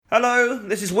Hello,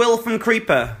 this is Will from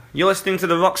Creeper. You're listening to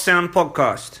the Rock Sound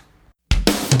Podcast.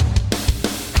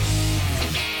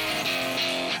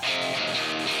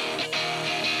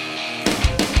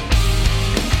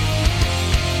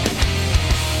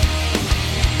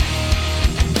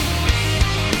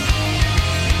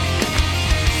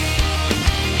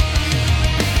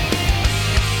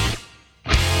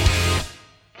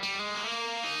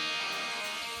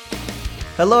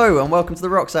 Hello and welcome to the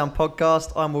Rock Sound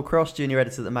Podcast. I'm Will Cross, Junior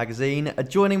Editor at the magazine.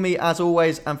 Joining me as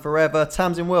always and forever,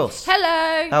 Tamsin Wills.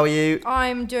 Hello. How are you?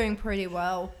 I'm doing pretty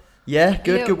well. Yeah,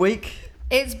 good week.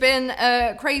 It's been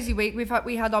a crazy week.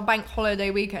 We had our bank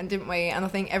holiday weekend, didn't we? And I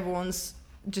think everyone's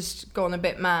just gone a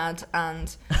bit mad,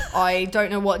 and I don't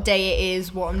know what day it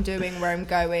is, what I'm doing, where I'm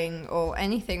going, or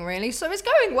anything really. So it's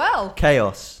going well.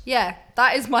 Chaos. Yeah,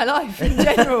 that is my life in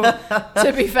general,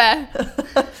 to be fair.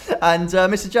 And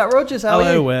Mr. Jack Rogers, how are you?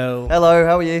 Hello, Will. Hello,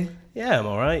 how are you? Yeah, I'm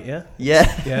all right, yeah.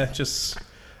 Yeah. Yeah, just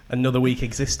another week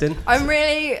existing. I'm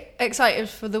really excited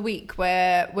for the week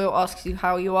where Will asks you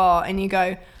how you are, and you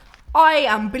go, I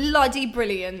am bloody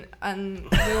brilliant, and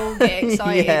we'll get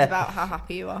excited Yeah. about how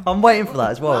happy you are. I'm waiting for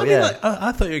that as well, I mean, yeah. like,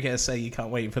 I thought you were going to say you can't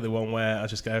wait for the one where I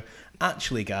just go,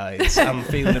 actually, guys, I'm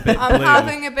feeling a bit I'm blue.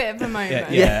 having a bit of a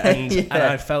moment. And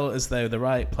I felt as though the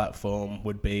right platform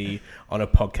would be on a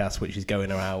podcast which is going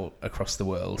out across the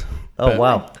world. Oh,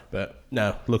 wow. But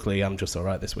no, luckily I'm just all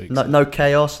right this week. No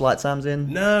chaos like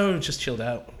Tamsin? No, just chilled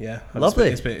out, yeah. Lovely.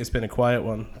 It's been a quiet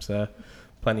one, so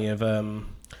plenty of...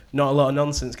 not a lot of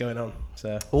nonsense going on,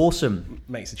 so Awesome.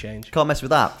 makes a change. Can't mess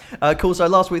with that. Cool. So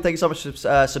last week, thank you so much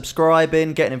for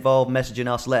subscribing, getting involved, messaging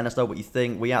us, letting us know what you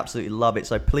think. We absolutely love it.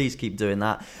 So please keep doing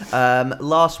that.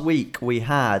 Last week we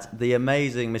had the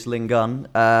amazing Miss Lynn Gunn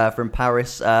from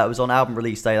Paris. It was on album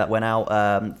release day that went out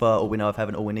for All We Know of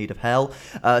Heaven, All We Need of Hell.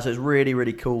 So it's really,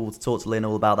 really cool to talk to Lynn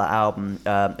all about that album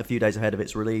a few days ahead of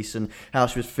its release and how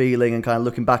she was feeling and kind of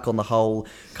looking back on the whole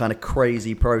kind of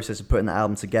crazy process of putting the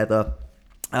album together.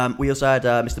 We also had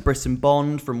Mr. Briston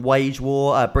Bond from Wage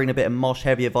War, bringing a bit of mosh,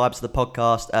 heavier vibes to the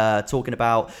podcast, talking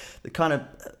about the kind of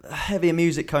heavier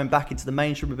music coming back into the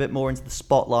mainstream a bit more, into the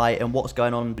spotlight and what's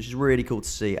going on, which is really cool to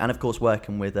see. And of course,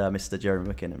 working with Mr.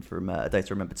 Jeremy McKinnon from A Day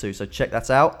to Remember 2, so check that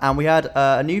out. And we had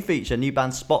a new feature, new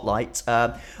band Spotlight.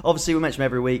 Obviously, we mention them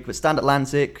every week, but Stand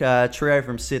Atlantic, trio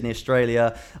from Sydney,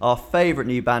 Australia, our favourite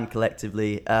new band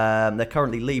collectively. They're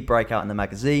currently lead breakout in the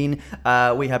magazine.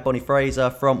 We had Bonnie Fraser,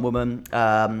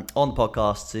 frontwoman, on the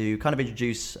podcast to kind of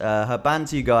introduce her band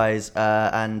to you guys,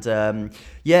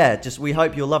 just we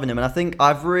hope you're loving them. And I think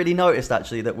I've really noticed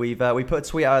actually that we put a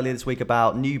tweet earlier this week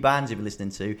about new bands you've been listening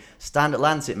to. Stand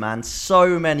Atlantic, man,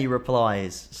 so many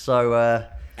replies. So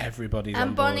Everybody's on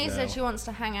And board Bonnie now. said she wants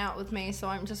to hang out with me, so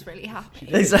I'm just really happy.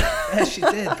 Yeah, she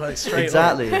did, like straight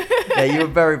exactly. Yeah, you were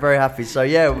very, very happy. So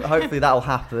yeah, hopefully that'll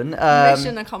happen.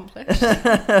 Mission accomplished.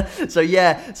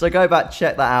 So go back,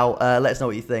 check that out. Let us know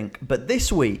what you think. But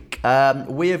this week,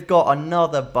 we have got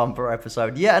another bumper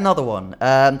episode. Yet another one.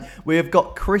 We have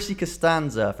got Chrissy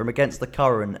Costanza from Against the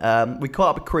Current. We caught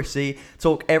up with Chrissy,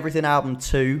 talk Everything Album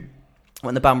 2.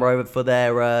 When the band were over for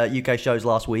their UK shows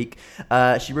last week,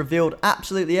 she revealed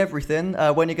absolutely everything.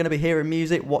 When you're going to be hearing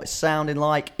music, what it's sounding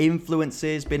like,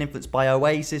 influences, being influenced by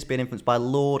Oasis, being influenced by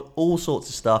Lorde, all sorts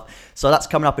of stuff. So that's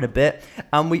coming up in a bit.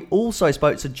 And we also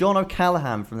spoke to John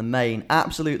O'Callaghan from The Main,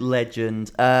 absolute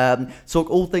legend. Talk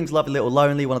all things Lovely Little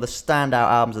Lonely, one of the standout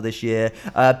albums of this year.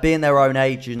 Being their own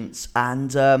agents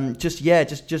and kind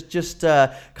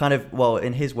of, well,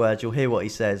 in his words, you'll hear what he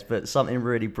says, but something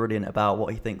really brilliant about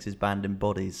what he thinks his band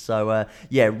embodies. So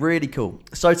really cool.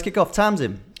 So to kick off,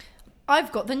 Tamsin, I've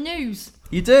got the news.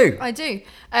 You do? I do.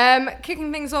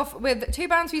 Kicking things off with two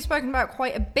bands we've spoken about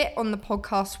quite a bit on the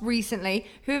podcast recently,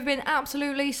 who have been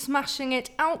absolutely smashing it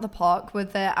out the park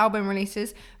with their album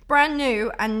releases. Brand New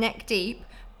and Neck Deep,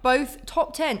 both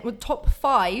top 10, with top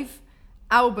 5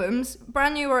 albums.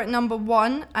 Brand New are at number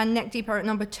 1 and Neck Deep are at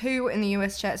number 2 in the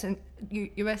US charts and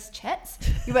US charts,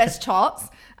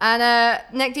 and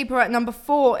Neck Deep are at number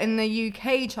 4 in the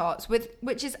UK charts,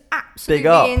 which is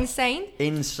absolutely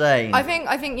insane. I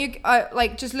think you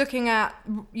like just looking at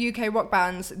UK rock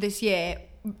bands this year,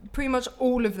 pretty much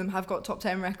all of them have got top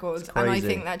 10 records, and I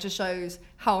think that just shows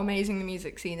how amazing the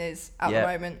music scene is at the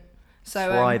moment.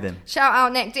 So shout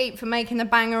out Neck Deep for making a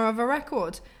banger of a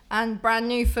record, and Brand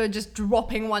New for just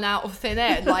dropping one out of thin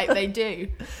air like they do.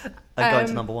 And going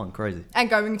to number 1, crazy. And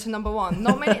going to number 1.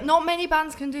 Not many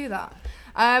bands can do that.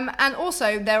 And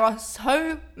also, there are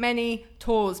so many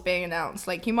tours being announced.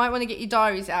 Like, you might want to get your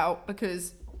diaries out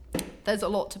because there's a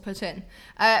lot to put in.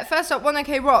 First up,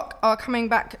 1OK Rock are coming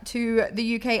back to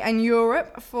the UK and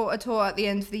Europe for a tour at the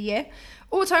end of the year.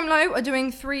 All Time Low are doing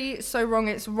 3 So Wrong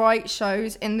It's Right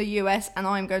shows in the US, and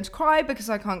I'm going to cry because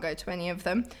I can't go to any of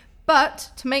them.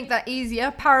 But to make that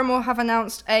easier, Paramore have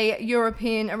announced a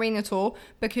European arena tour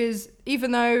because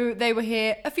even though they were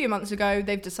here a few months ago,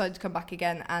 they've decided to come back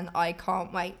again, and I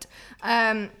can't wait.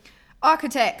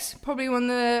 Architects, probably one of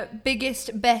the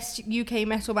biggest, best UK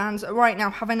metal bands right now,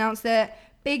 have announced their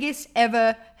biggest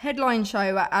ever headline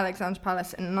show at Alexandra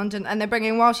Palace in London, and they're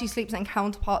bringing While She Sleeps and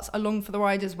Counterparts along for the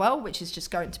ride as well, which is just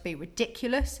going to be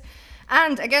ridiculous.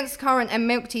 And Against the Current and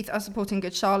Milk Teeth are supporting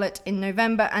Good Charlotte in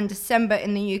November and December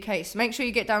in the UK, so make sure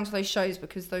you get down to those shows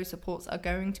because those supports are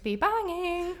going to be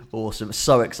banging. Awesome.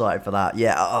 So excited for that.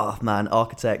 Yeah, oh man,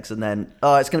 Architects, and then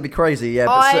it's going to be crazy. Yeah,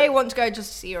 but I want to go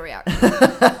just to see your reaction.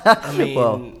 I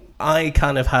mean, I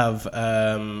kind of have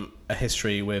a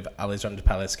history with Alexandra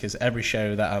Palace because every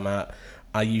show that I'm at,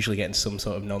 I usually get into some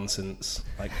sort of nonsense,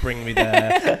 like Bring Me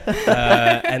There,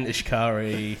 Enter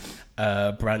Shikari,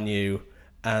 Brand New,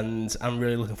 and I'm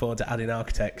really looking forward to adding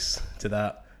Architects to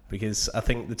that because I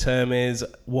think the term is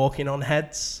walking on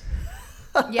heads.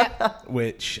 Yeah.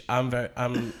 Which I'm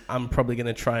probably going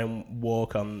to try and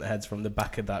walk on heads from the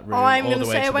back of that room. I'm going to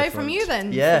stay away from you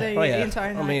then. Yeah. For the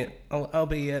entire night. I mean, I'll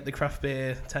be at the craft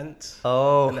beer tent.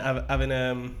 Oh, and having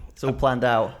it's all planned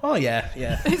out. Oh yeah.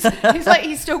 He's like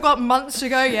he's still got months to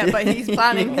go yet, but he's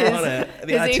planning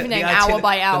his evening hour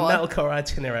by hour. The metalcore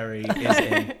itinerary is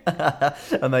in.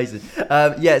 Amazing.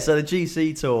 So the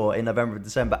GC tour in November and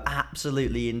December,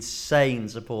 absolutely insane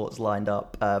supports lined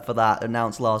up for that,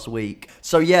 announced last week.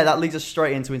 So yeah, that leads us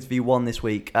straight into interview 1 this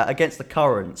week, Against the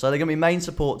Current. So they're going to be main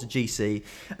support to GC.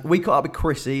 We caught up with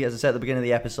Chrissy, as I said at the beginning of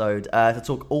the episode, to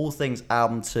talk all things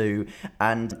album 2,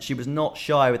 and she was not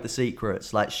shy with the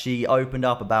secrets. Like, she opened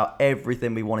up about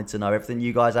everything we wanted to know, everything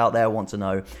you guys out there want to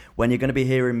know, when you're going to be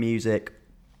hearing music,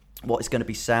 what it's going to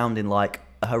be sounding like,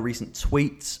 her recent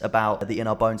tweets about the In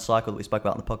Our Bones cycle that we spoke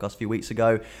about on the podcast a few weeks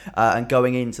ago, and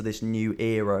going into this new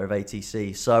era of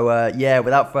ATC. So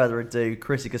without further ado,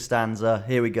 Chrissy Costanza,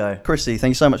 here we go. Chrissy, thank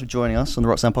you so much for joining us on the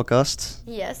Roxanne podcast.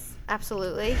 Yes,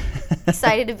 absolutely.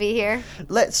 Excited to be here.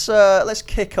 Let's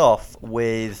kick off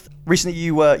with, recently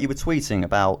you were tweeting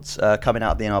about coming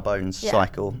out of the In Our Bones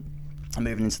cycle and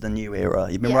moving into the new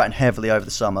era. You've been writing heavily over the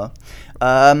summer.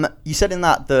 You said in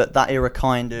that era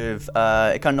kind of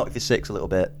it kind of knocked you for 6 a little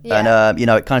bit, and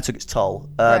it kind of took its toll.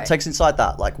 Take us inside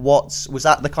that. Like, was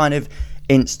that the kind of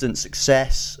instant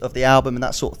success of the album and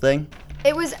that sort of thing?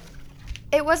 It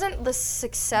wasn't the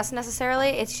success necessarily.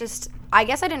 It's just, I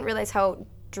guess I didn't realize how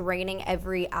draining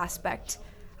every aspect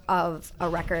of a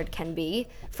record can be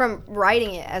from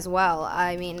writing it as well.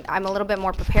 I mean, I'm a little bit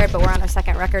more prepared, but we're on our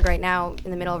 2nd record right now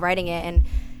in the middle of writing it, and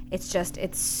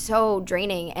it's so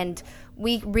draining. And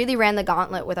we really ran the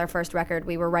gauntlet with our first record.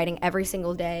 We were writing every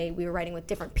single day. We were writing with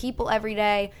different people every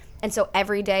day. And so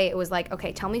every day it was like,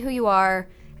 okay, tell me who you are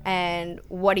and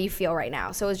what do you feel right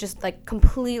now? So it was just like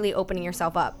completely opening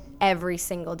yourself up every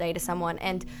single day to someone.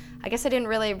 And I guess I didn't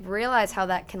really realize how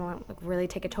that can really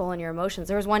take a toll on your emotions.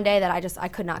 There was one day that I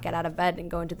could not get out of bed and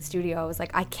go into the studio. I was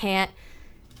like, I can't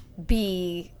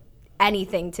be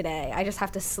anything today. I just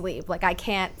have to sleep. Like, I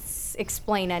can't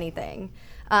explain anything.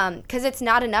 Because it's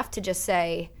not enough to just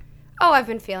say, oh, I've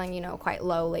been feeling, quite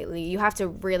low lately. You have to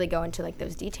really go into,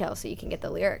 those details so you can get the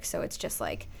lyrics. So it's just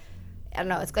I don't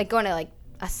know, it's like going to,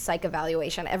 a psych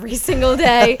evaluation every single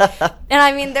day. And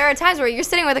I mean, there are times where you're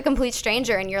sitting with a complete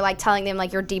stranger and you're telling them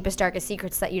your deepest, darkest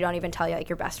secrets that you don't even tell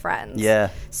your best friends. Yeah.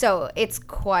 So it's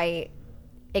quite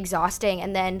exhausting.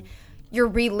 And then you're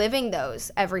reliving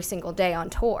those every single day on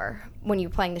tour when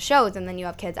you're playing the shows, and then you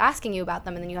have kids asking you about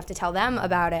them, and then you have to tell them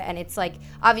about it. And it's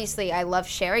obviously I love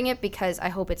sharing it because I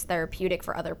hope it's therapeutic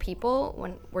for other people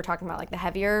when we're talking about the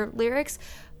heavier lyrics,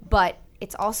 but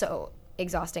it's also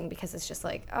exhausting because it's just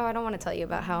I don't want to tell you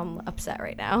about how I'm upset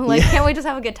right now. Can't we just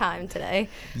have a good time today?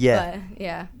 Yeah.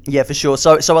 But, yeah, for sure.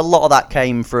 So a lot of that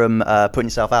came from putting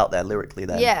yourself out there lyrically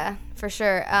then. Yeah, for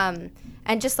sure. And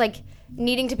just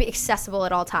needing to be accessible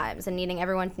at all times, and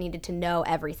everyone needed to know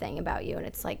everything about you. And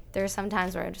it's there's some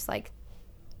times where I'm just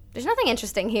there's nothing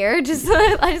interesting here. I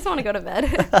just want to go to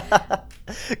bed.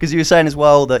 Because you were saying as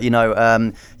well that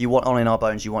you want On In Our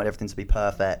Bones, you want everything to be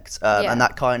perfect, and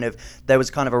that there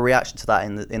was kind of a reaction to that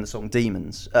in the song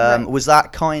Demons. Right. Was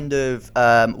that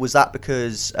was that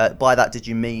because by that did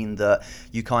you mean that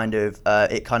you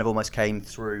it kind of almost came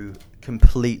through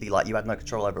completely, you had no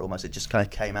control over it almost? It just kind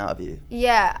of came out of you?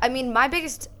 Yeah, I mean,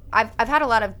 I've had a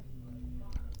lot of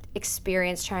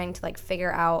experience trying to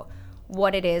figure out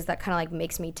what it is that kind of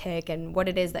makes me tick and what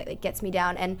it is that gets me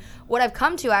down. And what I've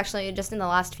come to actually just in the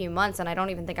last few months, and I don't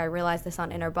even think I realized this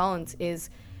on Inner Bones, is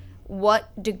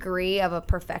what degree of a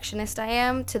perfectionist I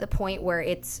am, to the point where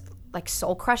it's like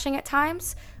soul crushing at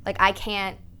times. Like, I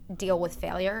can't deal with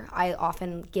failure. I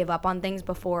often give up on things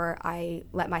before I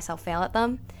let myself fail at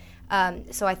them.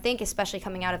 So I think, especially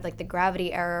coming out of like the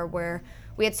Gravity era, where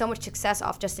we had so much success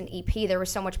off just an EP, there was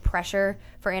so much pressure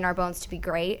for In Our Bones to be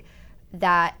great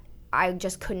that I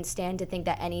just couldn't stand to think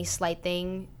that any slight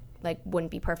thing like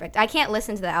wouldn't be perfect. I can't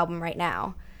listen to the album right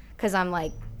now because I'm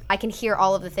like, I can hear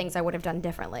all of the things I would have done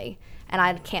differently, and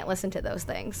I can't listen to those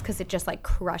things because it just like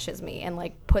crushes me and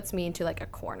like puts me into like a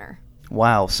corner.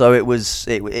 Wow. So it was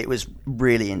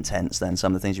really intense then,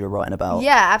 some of the things you were writing about.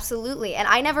 Yeah, absolutely. And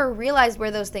I never realized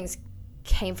where those things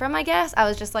came from, I guess. I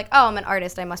was just like, oh, I'm an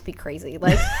artist, I must be crazy.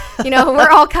 Like, we're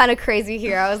all kind of crazy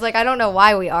here. I was like, I don't know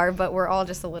why we are, but we're all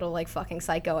just a little like fucking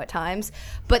psycho at times.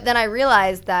 But then I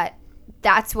realized that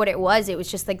that's what it was. It was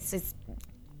just like this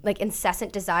like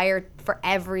incessant desire for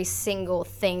every single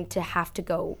thing to have to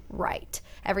go right.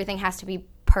 Everything has to be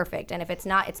perfect, and if it's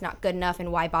not good enough,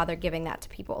 and why bother giving that to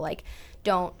people? Like,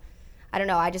 I don't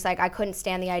know, I just like, I couldn't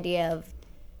stand the idea of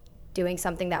doing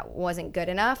something that wasn't good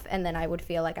enough, and then I would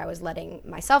feel like I was letting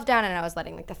myself down, and I was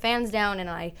letting like the fans down,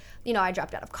 and I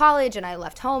dropped out of college, and I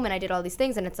left home, and I did all these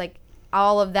things, and it's like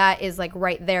all of that is like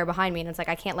right there behind me, and it's like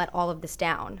I can't let all of this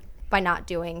down by not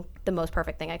doing the most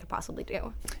perfect thing I could possibly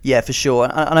do. Yeah, for sure.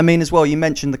 And I mean as well, you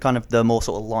mentioned the kind of the more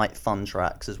sort of light fun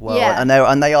tracks as well. Yeah.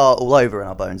 And they are all over In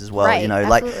Our Bones as well. Right,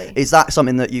 absolutely. Like, is that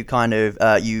something that you kind of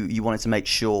you wanted to make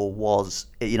sure was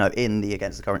in the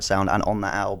Against the Current sound and on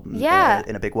that album? Yeah,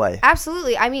 in a big way.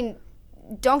 Absolutely. I mean,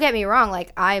 don't get me wrong,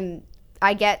 like I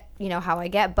get how I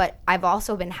get, but I've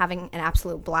also been having an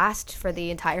absolute blast for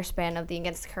the entire span of the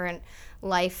Against the Current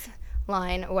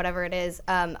lifeline or whatever it is.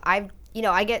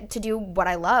 I get to do what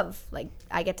I love. Like,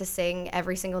 I get to sing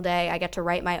every single day. I get to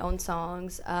write my own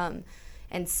songs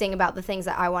and sing about the things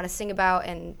that I want to sing about.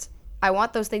 And I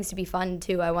want those things to be fun,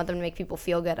 too. I want them to make people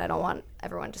feel good. I don't want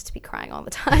everyone just to be crying all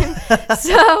the time.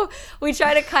 So we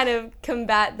try to kind of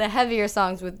combat the heavier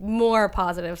songs with more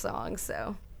positive songs.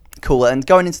 So cool. And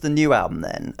going into the new album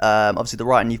then, obviously the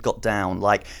Writing You've Got Down,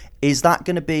 like, is that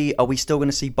going to be, are we still going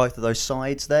to see both of those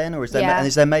sides then? Or is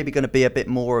there maybe going to be a bit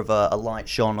more of a light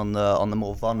shone on the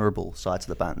more vulnerable sides of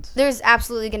the band? There's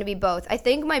absolutely going to be both. I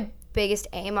think my biggest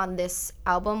aim on this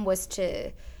album was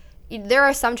there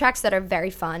are some tracks that are very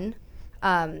fun.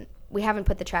 We haven't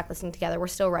put the track listing together. We're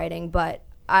still writing, but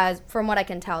from what I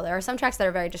can tell, there are some tracks that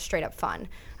are very just straight up fun.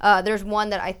 There's one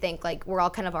that I think like we're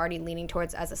all kind of already leaning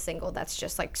towards as a single that's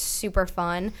just like super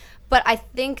fun. But I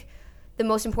think the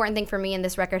most important thing for me in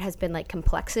this record has been like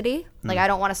complexity. Like, I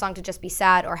don't want a song to just be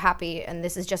sad or happy and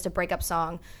this is just a breakup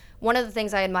song. One of the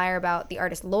things I admire about the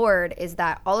artist Lorde is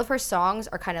that all of her songs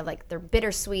are kind of like, they're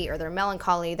bittersweet or they're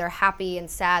melancholy, they're happy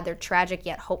and sad, they're tragic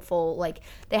yet hopeful. Like,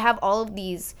 they have all of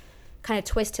these kind of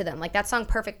twists to them. Like, that song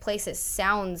Perfect Places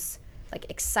sounds like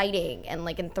exciting and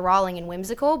like enthralling and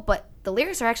whimsical, but the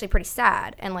lyrics are actually pretty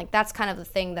sad. And like, that's kind of the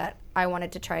thing that I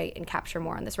wanted to try and capture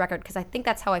more on this record, because I think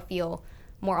that's how I feel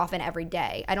more often every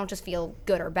day. I don't just feel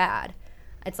good or bad.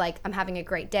 It's like I'm having a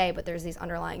great day, but there's these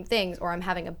underlying things, or I'm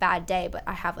having a bad day, but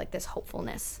I have like this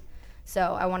hopefulness. So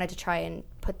I wanted to try and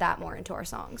put that more into our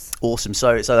songs. Awesome.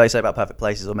 So they say about Perfect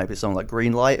Places, or maybe a song like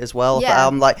Green Light as well. Yeah,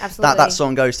 like absolutely. That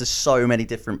song goes to so many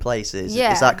different places.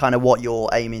 Yeah. Is that kind of what you're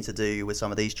aiming to do with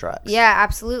some of these tracks? Yeah,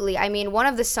 absolutely. I mean, one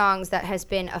of the songs that has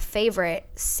been a favorite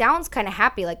sounds kind of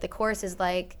happy. Like, the chorus is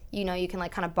like, you can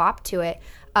like kind of bop to it.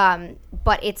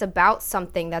 But it's about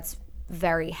something that's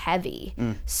very heavy.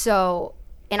 So,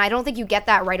 and I don't think you get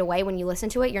that right away when you listen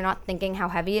to it. You're not thinking how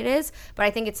heavy it is, but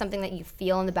I think it's something that you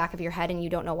feel in the back of your head and you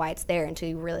don't know why it's there until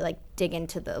you really like dig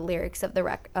into the lyrics of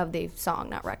the song,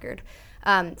 not record.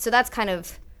 So that's kind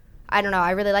of, I don't know,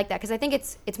 I really like that because I think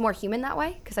it's more human that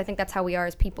way, because I think that's how we are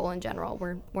as people in general.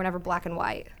 We're never black and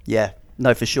white. Yeah.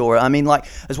 No, for sure. I mean, like,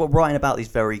 as well, writing about these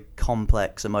very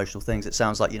complex emotional things, it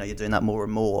sounds like, you're doing that more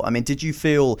and more. I mean, did you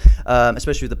feel,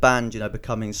 especially with the band,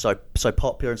 becoming so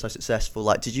popular and so successful,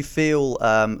 like, did you feel,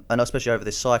 and especially over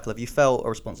this cycle, have you felt a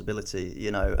responsibility,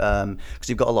 because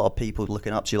you've got a lot of people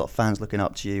looking up to you, a lot of fans looking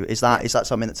up to you. Is that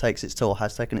something that takes its toll,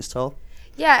 has taken its toll?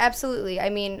 Yeah, absolutely.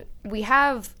 I mean, we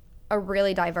have a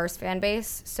really diverse fan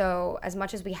base. So as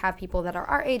much as we have people that are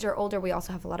our age or older, we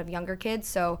also have a lot of younger kids.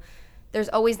 So there's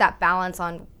always that balance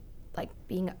on like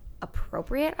being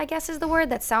appropriate, I guess is the word.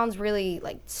 That sounds really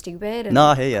like stupid and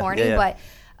corny, yeah. But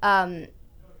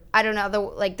I don't know,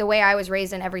 the way I was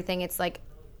raised and everything, it's like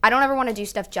I don't ever want to do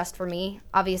stuff just for me.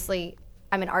 Obviously,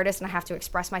 I'm an artist and I have to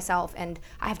express myself and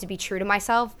I have to be true to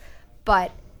myself,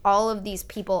 but all of these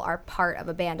people are part of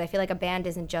a band. I feel like a band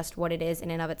isn't just what it is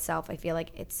in and of itself. I feel like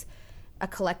it's a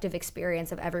collective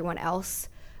experience of everyone else.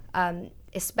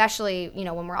 Especially,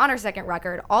 when we're on our second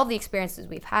record, all the experiences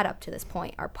we've had up to this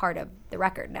point are part of the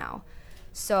record now.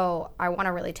 So I want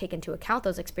to really take into account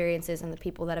those experiences and the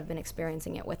people that have been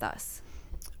experiencing it with us.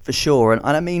 For sure, and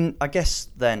I mean, I guess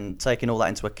then taking all that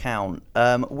into account,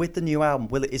 with the new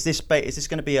album, is this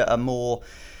going to be a more,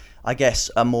 I guess,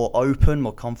 a more open,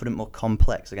 more confident, more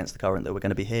complex against the current that we're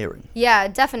going to be hearing? Yeah,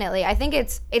 definitely. I think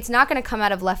it's not going to come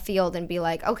out of left field and be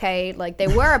like, okay, like they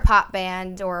were a pop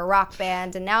band or a rock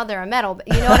band and now they're a metal.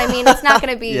 You know what I mean? It's not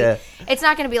going to be. Yeah. It's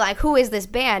not going to be like, who is this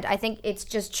band? I think it's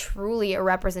just truly a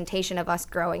representation of us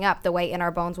growing up, the way In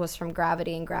Our Bones was from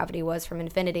Gravity and Gravity was from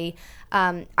Infinity.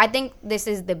 I think this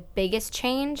is the biggest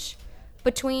change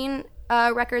between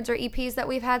records or EPs that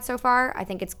we've had so far. I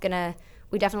think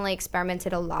we definitely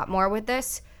experimented a lot more with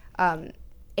this.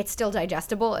 It's still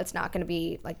digestible. It's not going to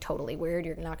be like totally weird.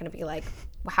 You're not going to be like,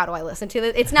 how do I listen to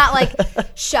this? It's not like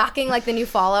shocking like the new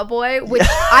Fall Out Boy, which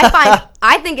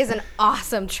I think is an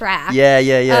awesome track.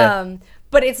 Yeah.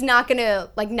 But it's not going to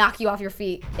like knock you off your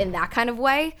feet in that kind of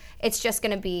way. It's just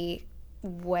going to be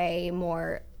way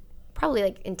more probably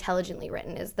like intelligently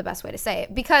written is the best way to say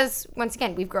it. Because once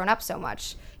again, we've grown up so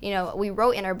much. We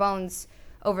wrote In Our Bones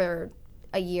over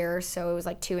a year, so it was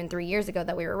like 2 and 3 years ago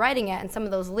that we were writing it, and some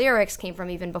of those lyrics came from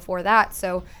even before that.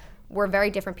 So we're very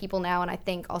different people now, and I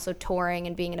think also touring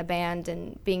and being in a band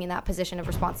and being in that position of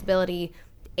responsibility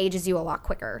ages you a lot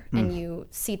quicker, and you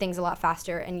see things a lot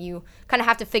faster, and you kind of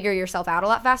have to figure yourself out a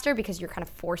lot faster because you're kind of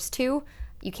forced to.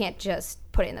 You can't just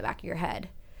put it in the back of your head.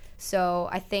 So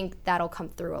I think that'll come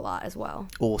through a lot as well.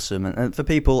 Awesome. And for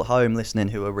people at home listening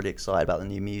who are really excited about the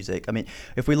new music, I mean,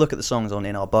 if we look at the songs on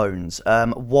In Our Bones,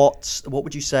 what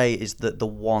would you say is the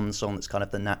one song that's kind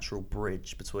of the natural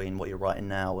bridge between what you're writing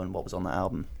now and what was on that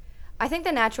album? I think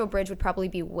the natural bridge would probably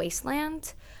be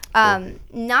Wasteland.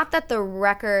 Not that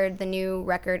the new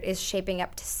record is shaping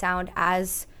up to sound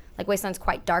as, like Wasteland's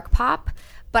quite dark pop,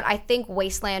 but I think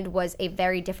Wasteland was a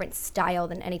very different style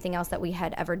than anything else that we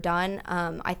had ever done.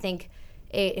 I think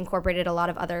it incorporated a lot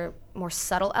of other more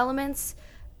subtle elements.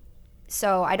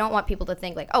 So I don't want people to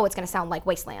think like, oh, it's going to sound like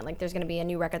Wasteland. Like there's going to be a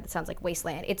new record that sounds like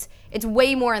Wasteland. It's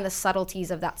way more in the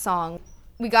subtleties of that song.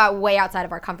 We got way outside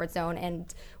of our comfort zone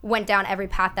and went down every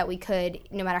path that we could,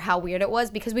 no matter how weird it was,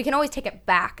 because we can always take it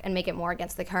back and make it more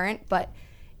against the current. But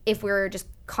if we're just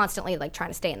constantly like trying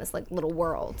to stay in this like little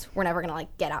world, we're never going to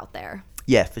like get out there.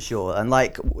 Yeah, for sure. And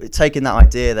like taking that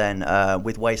idea then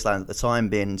with Wasteland at the time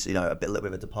being, a little bit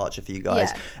of a departure for you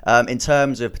guys, in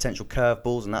terms of potential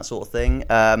curveballs and that sort of thing,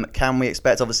 can we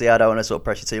expect, obviously I don't want to sort of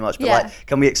pressure too much, but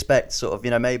can we expect sort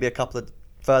of, maybe a couple of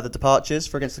further departures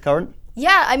for Against the Current?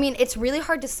 Yeah, I mean, it's really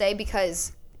hard to say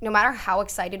because no matter how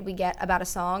excited we get about a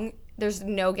song, there's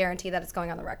no guarantee that it's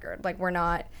going on the record. Like we're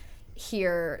not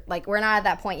here, like we're not at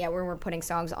that point yet where we're putting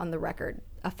songs on the record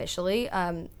officially.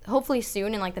 Hopefully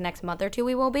soon, in like the next month or two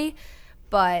we will be,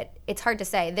 but it's hard to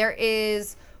say. There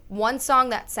is one song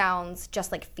that sounds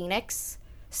just like Phoenix,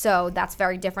 so that's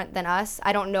very different than us.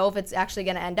 I don't know if it's actually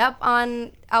going to end up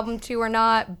on album 2 or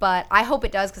not, but I hope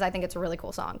it does because I think it's a really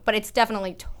cool song. But it's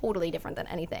definitely totally different than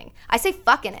anything. I say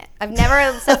fuck in it. I've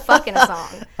never said fuck in a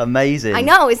song. Amazing. I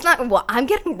know, it's not, well, I'm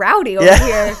getting rowdy over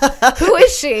here. Who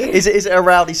is she? Is it a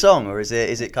rowdy song, or is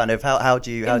it kind of, how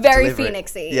do you very deliver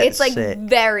Phoenixy. Yeah, it's like sick.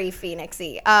 very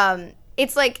Phoenixy.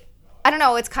 It's like, I don't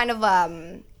know, it's kind of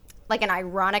like an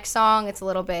ironic song. It's a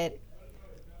little bit,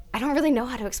 I don't really know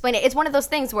how to explain it. It's one of those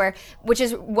things which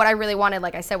is what I really wanted,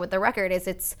 like I said, with the record, is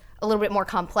it's a little bit more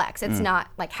complex. It's not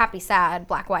like happy, sad,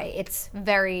 black, white. It's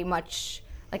very much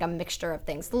like a mixture of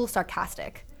things, a little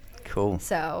sarcastic. Cool.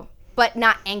 So, but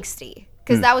not angsty.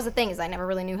 Because that was the thing, is I never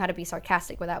really knew how to be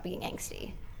sarcastic without being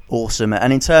angsty. Awesome.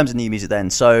 And in terms of new music then,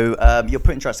 so you're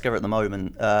putting tracks together at the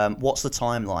moment. What's the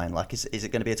timeline? Like, is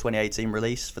it going to be a 2018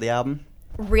 release for the album?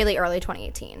 Really early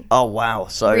 2018. Oh, wow.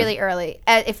 So really early.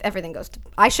 If everything goes to...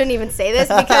 I shouldn't even say this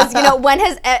because, when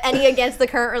has any Against the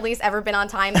Current release ever been on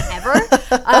time, ever?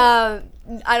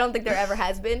 I don't think there ever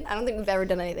has been. I don't think we've ever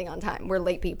done anything on time. We're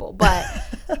late people. But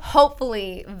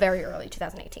hopefully very early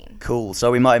 2018. Cool. So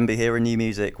we might even be hearing new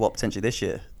music, potentially this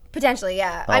year? Potentially,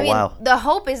 yeah. Oh, I mean, wow. The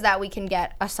hope is that we can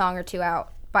get a song or two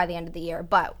out by the end of the year.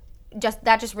 But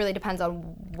that just really depends on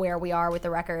where we are with the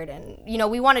record, and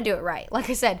we want to do it right. Like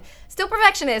I said, still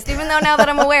perfectionist, even though now that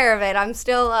I'm aware of it, I'm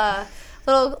still a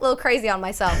little crazy on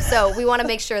myself. So we want to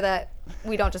make sure that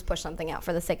we don't just push something out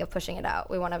for the sake of pushing it out.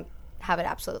 We want to have it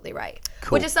absolutely right.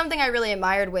 Cool. Which is something I really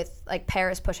admired with like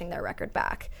Paris pushing their record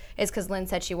back, is because Lynn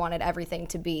said she wanted everything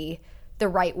to be the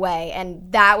right way,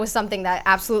 and that was something that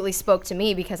absolutely spoke to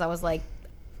me because I was like,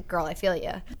 girl, I feel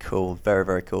you. Cool. Very,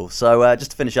 very cool. So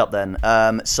just to finish up then,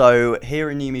 so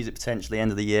hearing new music potentially end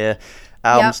of the year,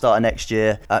 Album Yep. starting next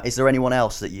year. Is there anyone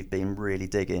else that you've been really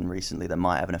digging recently that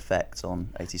might have an effect on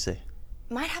ATC?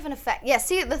 Might have an effect. Yeah,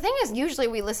 see, the thing is, usually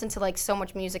we listen to like so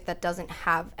much music that doesn't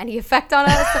have any effect on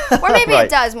us, or maybe Right.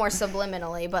 it does more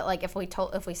subliminally. But like if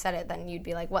we said it, then you'd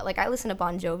be like, "What?" Like I listen to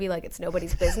Bon Jovi like it's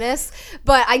nobody's business,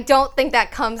 but I don't think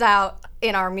that comes out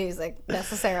in our music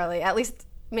necessarily. At least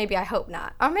maybe I hope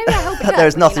not, or maybe I hope it does.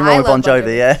 There's nothing wrong with Bon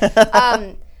Jovi,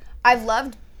 yeah. I've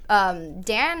loved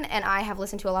Dan and I have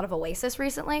listened to a lot of Oasis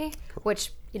recently,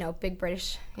 which, big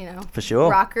British, For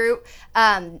sure. rock group.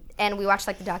 And we watched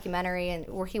like the documentary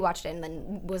where he watched it and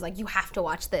then was like, you have to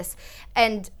watch this.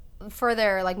 And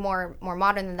further, like more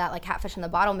modern than that, like Catfish and the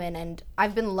Bottlemen. And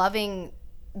I've been loving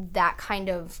that kind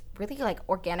of really like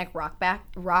organic rock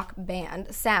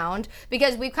band sound,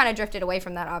 because we've kind of drifted away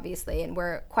from that obviously, and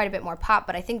we're quite a bit more pop,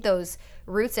 but I think those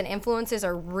roots and influences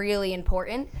are really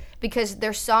important because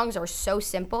their songs are so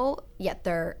simple, yet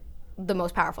they're the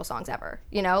most powerful songs ever.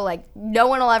 Like no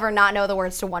one will ever not know the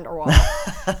words to Wonderwall.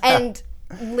 And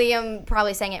Liam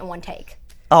probably sang it in one take.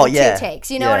 Oh, in yeah. 2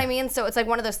 takes. You know what I mean? So it's like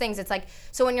one of those things. It's like,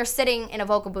 so when you're sitting in a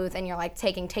vocal booth and you're like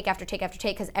taking take after take after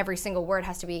take because every single word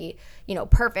has to be,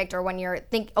 perfect, or when you're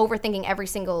overthinking every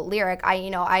single lyric.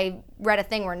 I read a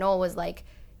thing where Noel was like,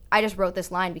 I just wrote this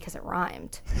line because it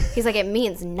rhymed. He's like, it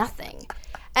means nothing.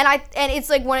 And it's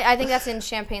like I think that's in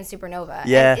Champagne Supernova.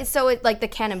 Yeah. And so it's like the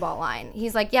cannonball line.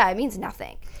 He's like, yeah, it means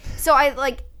nothing. So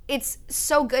it's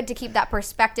so good to keep that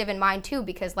perspective in mind too,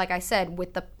 because like I said,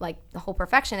 with the whole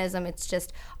perfectionism, it's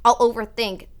just I'll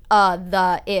overthink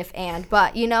the if and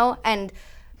but, and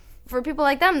for people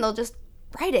like them, they'll just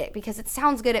write it because it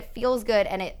sounds good, it feels good,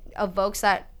 and it evokes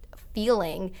that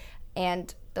feeling,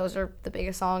 and those are the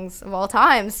biggest songs of all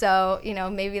time. So,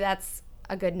 maybe that's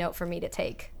a good note for me to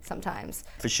take sometimes.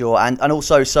 For sure. And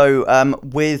also, so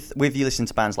with you listening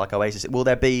to bands like Oasis, will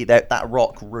there be that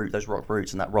rock root, those rock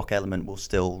roots, and that rock element will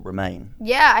still remain?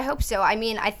 Yeah, I hope so. I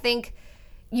mean, I think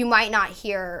you might not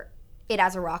hear it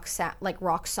as a rock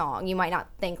song. You might not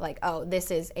think like, oh, this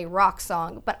is a rock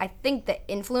song. But I think the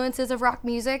influences of rock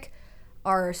music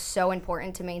are so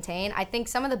important to maintain. I think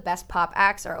some of the best pop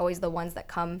acts are always the ones that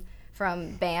come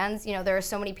from bands. There are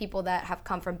so many people that have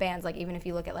come from bands, like even if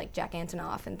you look at like Jack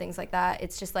Antonoff and things like that,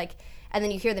 it's just like, and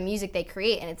then you hear the music they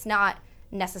create and it's not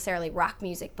necessarily rock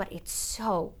music, but it's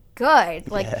so good.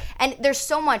 And there's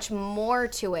so much more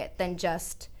to it than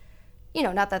just,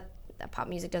 not that pop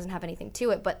music doesn't have anything to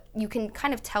it, but you can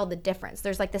kind of tell the difference.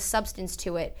 There's like the substance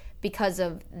to it because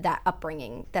of that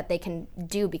upbringing that they can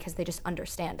do because they just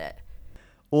understand it.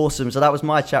 Awesome. So that was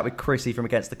my chat with Chrissy from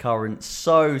Against the Current.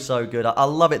 So good. I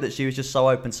love it that she was just so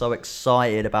open, so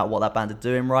excited about what that band are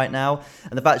doing right now.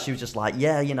 And the fact she was just like, we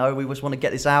just want to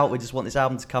get this out. We just want this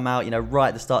album to come out, right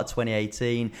at the start of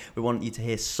 2018. We want you to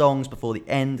hear songs before the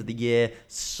end of the year.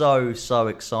 So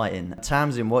exciting.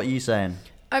 Tamsin, what are you saying?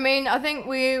 I mean, I think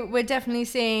we're definitely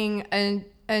seeing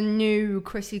a new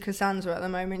Chrissy Cassandra at the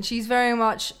moment. She's very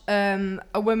much a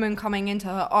woman coming into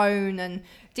her own and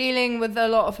dealing with a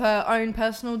lot of her own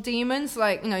personal demons.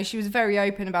 Like, she was very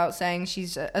open about saying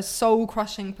she's a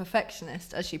soul-crushing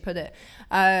perfectionist, as she put it,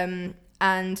 and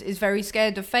is very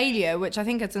scared of failure, which I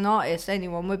think as an artist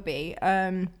anyone would be.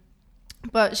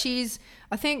 But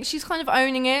I think she's kind of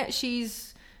owning it.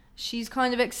 She's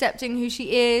kind of accepting who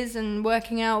she is and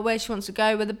working out where she wants to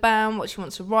go with the band, what she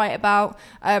wants to write about.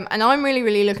 And I'm really,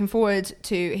 really looking forward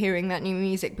to hearing that new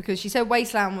music, because she said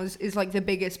Wasteland is like the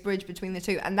biggest bridge between the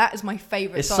two. And that is my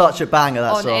favourite song. It's such a banger,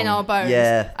 that on song. In Our Bones.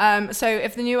 Yeah. So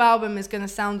if the new album is going to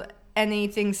sound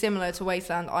anything similar to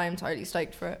Wasteland, I am totally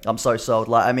stoked for it. I'm so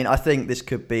sold. I think this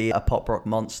could be a pop rock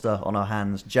monster on our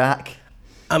hands. Jack?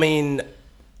 I mean,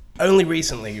 only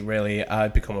recently, really,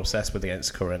 I've become obsessed with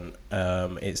Against the Current.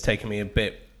 It's taken me a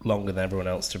bit longer than everyone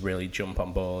else to really jump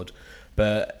on board.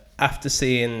 But after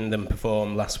seeing them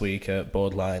perform last week at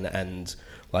Borderline, and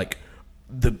like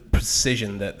the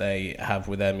precision that they have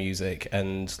with their music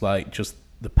and like just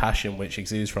the passion which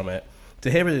exudes from it, to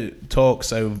hear her talk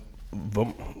so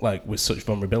with such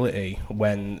vulnerability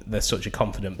when they're such a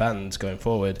confident band going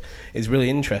forward is really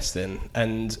interesting.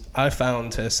 And I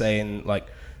found her saying, like,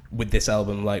 with this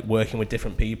album, like working with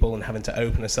different people and having to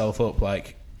open herself up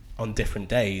like on different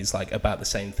days, like about the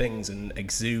same things, and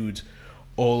exude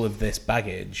all of this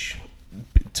baggage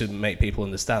to make people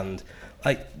understand,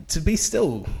 like to be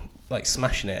still like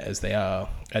smashing it as they are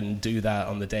and do that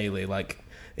on the daily. Like,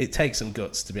 it takes some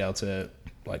guts to be able to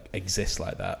like exist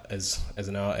like that as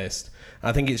an artist.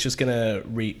 I think it's just gonna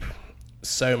reap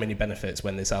so many benefits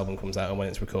when this album comes out and when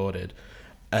it's recorded.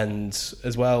 And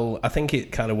as well, I think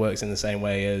it kind of works in the same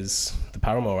way as the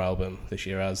Paramore album this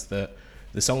year, as that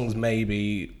the songs may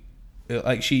be,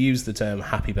 like, she used the term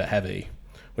happy but heavy,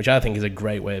 which I think is a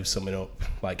great way of summing up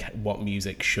like what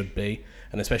music should be,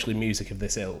 and especially music of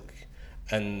this ilk.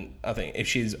 And I think if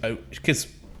she's, because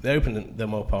they opened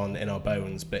them up on In Our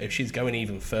Bones, but if she's going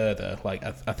even further, like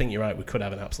I think you're right, we could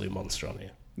have an absolute monster on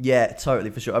here. Yeah, totally,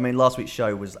 for sure. I mean, last week's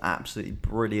show was absolutely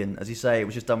brilliant. As you say, it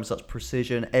was just done with such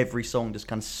precision. Every song just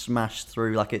kind of smashed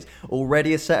through like it's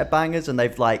already a set of bangers, and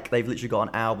they've literally got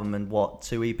an album and 2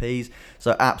 EPs.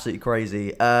 So absolutely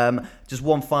crazy. Just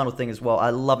one final thing as well. I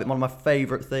love it. One of my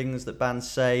favourite things that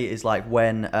bands say is like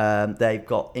when they've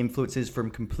got influences from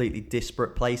completely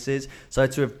disparate places. So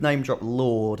to have name dropped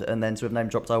Lorde and then to have name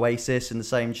dropped Oasis in the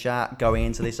same chat going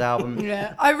into this album.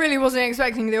 Yeah, I really wasn't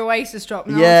expecting the Oasis drop.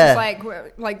 And Yeah. I was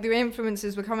just like the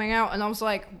influences were coming out, and I was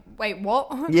like, wait,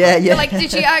 what? Yeah, yeah. Like,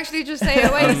 did she actually just say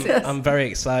Oasis? I'm very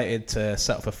excited to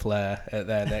set up a flare at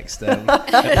their next at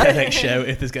their next show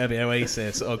if there's going to be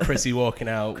Oasis or Chrissy walking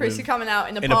out. Chrissy coming out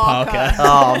in a Parker.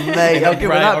 Oh, mate, how good would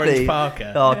Bright that orange be?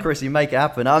 Parker. Oh, Chrissy, make it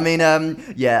happen. I mean,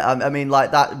 I mean,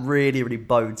 like that really, really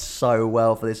bodes so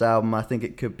well for this album. I think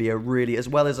it could be a really, as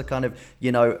well as a kind of,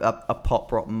 a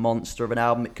pop rock monster of an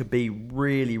album, it could be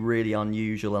really, really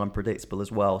unusual and unpredictable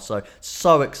as well. So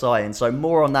exciting. So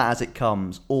more on that as it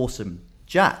comes. Awesome.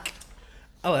 Jack.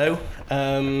 Hello.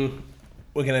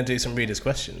 We're going to do some readers'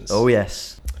 questions. Oh,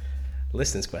 yes.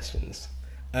 Listeners' questions.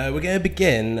 We're going to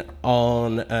begin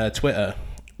on Twitter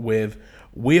with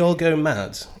We All Go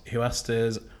Mad, who asked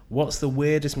us, what's the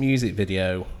weirdest music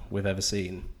video we've ever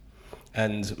seen?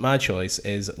 And my choice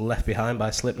is Left Behind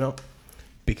by Slipknot,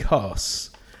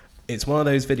 because it's one of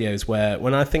those videos where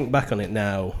when I think back on it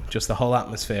now, just the whole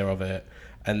atmosphere of it,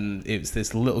 and it's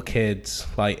this little kid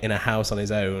like in a house on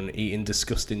his own eating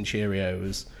disgusting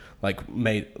Cheerios,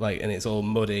 and it's all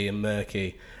muddy and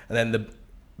murky, and then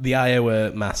the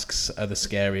Iowa masks are the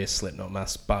scariest Slipknot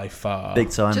masks by far. Big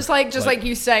time. Just like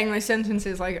you saying those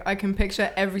sentences, like I can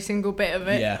picture every single bit of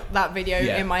it, that video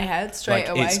in my head straight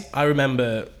away. I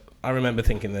remember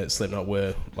thinking that Slipknot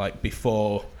were, like,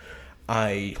 before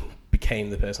I became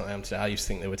the person I am today, I used to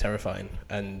think they were terrifying,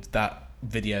 and that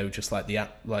video, just like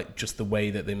just the way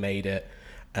that they made it,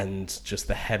 and just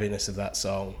the heaviness of that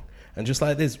song, and just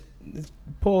like this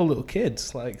poor little kid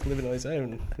like living on his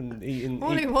own and eating.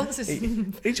 All he wants is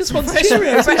he just wants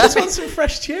Cheerios. He just wants some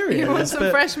fresh Cheerios. He wants some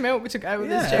fresh milk to go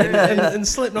with his Cheerios. and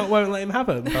Slipknot won't let him have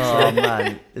them. Oh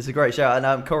man, it's a great show.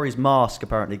 And Corey's mask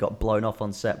apparently got blown off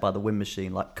on set by the wind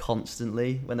machine like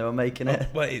constantly when they were making it.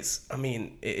 Well, it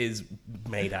is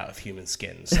made out of human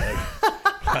skin, so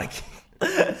like.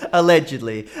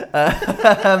 Allegedly.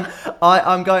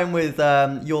 I'm going with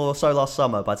Your So Last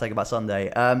Summer by Take It Back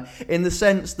Sunday, in the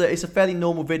sense that it's a fairly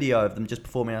normal video of them just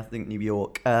performing, I think, New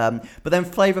York, but then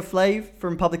Flavor Flav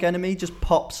from Public Enemy just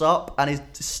pops up and is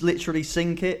just literally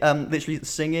singing Adam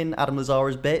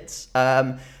Lazzara's bits,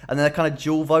 and then they're kind of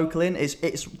dual vocaling.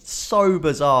 It's so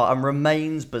bizarre and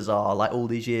remains bizarre like all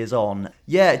these years on.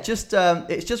 Yeah, it's just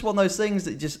one of those things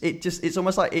that it's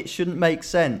almost like it shouldn't make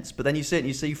sense, but then you sit and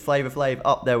you see Flavor Flav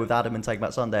up there with Adam and Take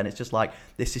Back Sunday, and it's just like,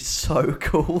 this is so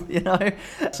cool,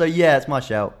 So yeah, it's my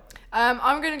shout.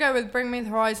 I'm going to go with Bring Me the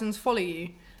Horizon's Follow You.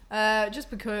 Just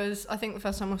because I think the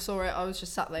first time I saw it, I was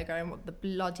just sat there going, what the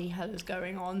bloody hell is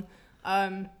going on?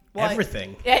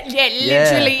 Everything. Yeah,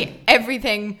 literally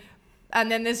everything. And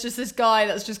then there's just this guy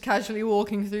that's just casually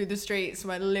walking through the streets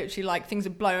where literally like things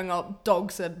are blowing up,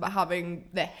 dogs are having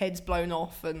their heads blown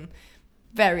off, and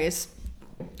various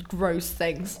gross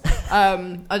things.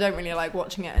 I don't really like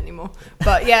watching it anymore.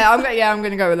 But yeah, I'm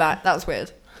going to go with that. That's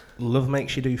weird. Love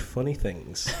makes you do funny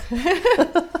things.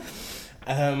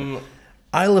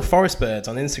 Isle of Forest Birds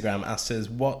on Instagram asks us,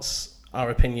 what's our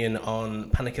opinion on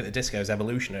Panic at the Disco's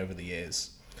evolution over the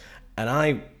years? And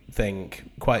I think,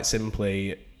 quite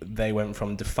simply, they went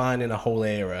from defining a whole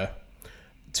era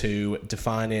to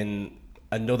defining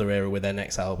another era with their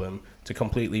next album to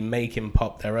completely making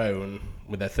pop their own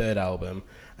with their third album.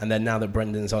 And then now that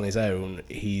Brendan's on his own,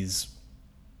 he's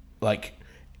like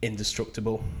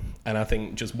indestructible. And I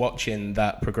think just watching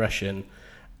that progression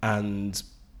and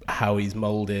how he's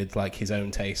molded like his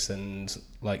own tastes and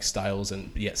like styles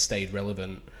and yet stayed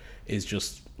relevant is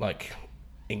just like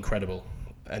incredible.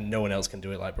 And no one else can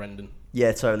do it like Brendan.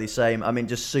 Yeah, totally same. I mean,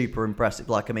 just super impressive.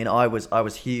 Like, I mean, I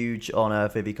was huge on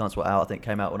Vivi Can't Sweat Out. I think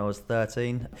came out when I was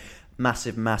 13.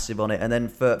 Massive on it. And then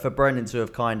for Brendan to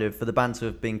have for the band to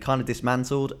have been kind of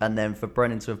dismantled, and then for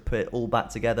Brendan to have put it all back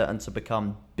together and to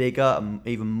become bigger and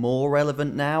even more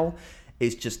relevant now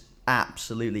is just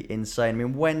absolutely insane. I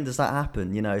mean, when does that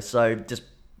happen? So just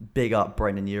big up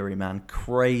Brendan Urie, man.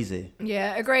 Crazy.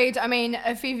 Yeah, agreed. I mean,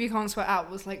 A Thief You Can't Sweat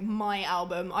Out was like my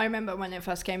album. I remember when it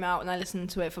first came out and I listened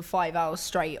to it for 5 hours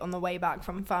straight on the way back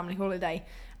from family holiday.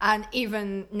 And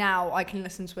even now I can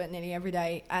listen to it nearly every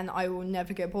day and I will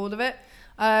never get bored of it.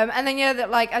 And then, yeah, that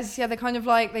like, as you said, they kind of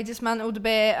like, they dismantled a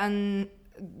bit and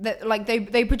that like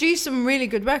they produced some really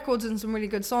good records and some really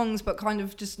good songs, but kind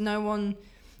of just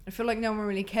I feel like no one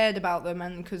really cared about them,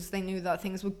 and because they knew that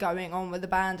things were going on with the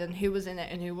band and who was in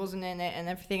it and who wasn't in it and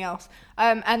everything else.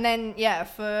 And then, yeah,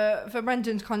 for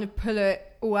Brendan to kind of pull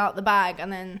it all out the bag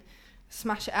and then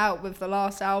smash it out with the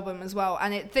last album as well.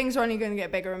 And things are only going to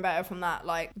get bigger and better from that.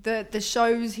 Like the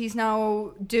shows he's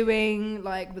now doing,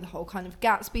 like with the whole kind of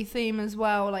Gatsby theme as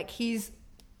well. Like he's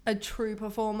a true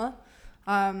performer,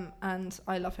 and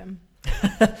I love him.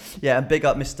 Yeah, and big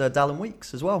up Mr. Dallin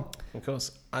Weeks as well. Of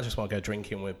course, I just want to go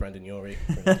drinking with Brendan Urie.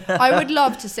 I would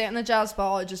love to sit in a jazz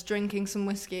bar just drinking some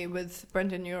whiskey with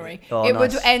Brendan Urie. Oh, it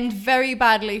nice. would end very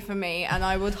badly for me and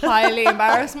I would highly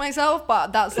embarrass myself,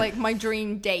 but that's like my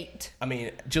dream date. I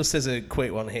mean, just as a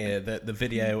quick one here, the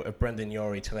video of Brendan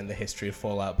Urie telling the history of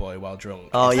Fall Out Boy while drunk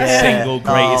Oh, is yeah. the single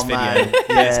greatest man. video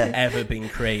Yeah. that's ever been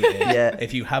created. Yeah.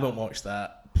 If you haven't watched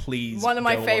that, please One of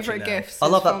my go watch it favourite now. gifts. I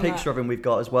love is that from picture of him we've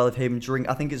got as well of him drink.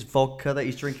 I think it's vodka that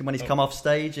he's drinking when he's come off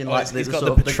stage in like he's the got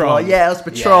sort the of Patron. yeah, that's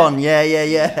Patron.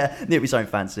 Yeah. Knew it'd be something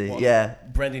fancy. What? Yeah.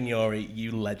 Brendan Urie,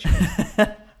 you legend.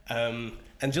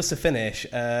 And just to finish,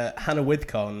 Hannah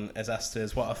Withcon has asked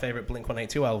us what our favourite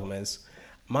Blink-182 album is.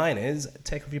 Mine is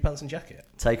Take Off Your Pants and Jacket.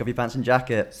 Take off your pants and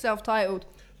jacket. self-titled.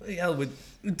 Yeah, we've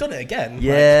done it again.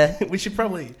 Yeah. Like, we should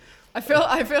probably... I feel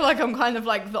like I'm kind of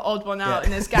like the odd one out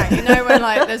in this gang. You know, when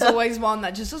like there's always one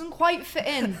that just doesn't quite fit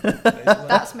in.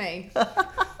 That's me. But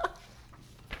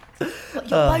you're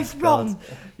both wrong.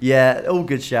 Yeah, all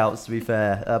good shouts to be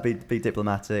fair. Be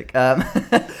diplomatic.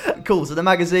 Cool, so the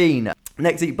magazine.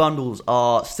 Neck Deep bundles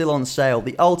are still on sale.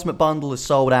 The Ultimate Bundle is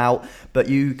sold out, but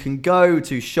you can go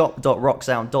to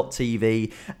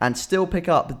shop.rocksound.tv and still pick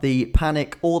up the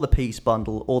Panic or the Peace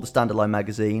bundle or the Standalone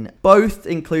magazine. Both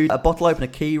include a bottle opener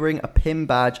keyring, a pin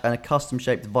badge, and a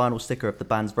custom-shaped vinyl sticker of the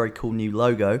band's very cool new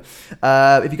logo.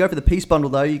 If you go for the Peace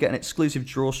bundle, though, you get an exclusive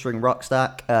drawstring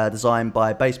rucksack designed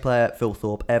by bass player Phil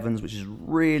Thorpe Evans, which is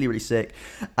really, really sick.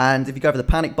 And if you go for the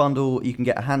Panic bundle, you can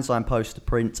get a hand-signed poster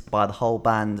print by the whole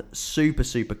band. Super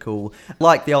cool.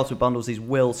 Like the Ultimate Bundles, these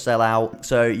will sell out.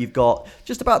 So you've got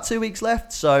just about 2 weeks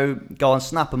left. So go on,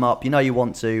 snap them up. You know you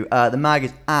want to. The mag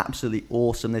is absolutely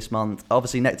awesome this month.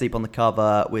 Obviously, Neck Deep on the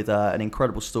cover with an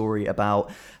incredible story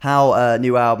about how a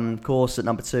new album, of course, at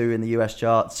number 2 in the US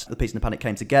charts, The Peace and the Panic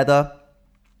came together.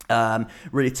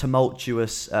 Really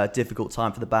tumultuous, difficult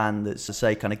time for the band that's, to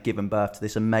say, kind of given birth to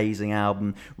this amazing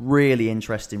album. Really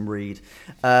interesting read.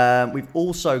 We've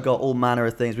also got all manner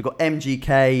of things. We've got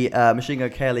MGK, Machine Gun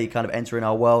Kelly kind of entering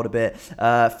our world a bit,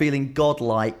 feeling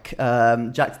godlike.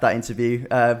 Jack did that interview.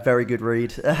 Very good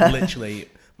read. Literally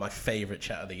my favourite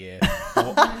chat of the year.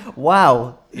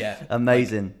 Wow. Yeah.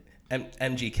 Amazing.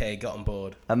 MGK got on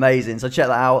board. Amazing. So check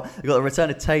that out. We've got the return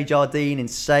of Tay Jardine,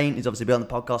 insane. He's obviously been on the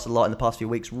podcast a lot in the past few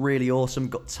weeks. Really awesome.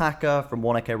 Got Taka from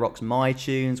 1AK Rocks My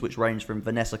Tunes, which range from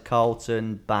Vanessa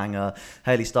Carlton, banger,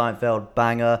 Hayley Steinfeld,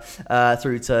 banger,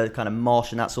 through to kind of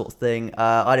Mosh and that sort of thing.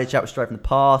 I did a chat with Straight from the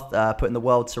Path, putting the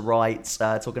world to rights,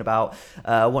 talking about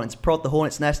wanting to prod the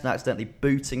Hornet's Nest and accidentally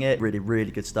booting it. Really,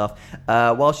 really good stuff.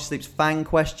 While She Sleeps, fan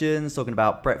questions, talking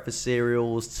about breakfast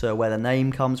cereals to where the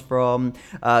name comes from.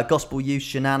 Gospel Youth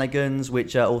Shenanigans,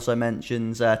 which also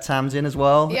mentions Tamsin as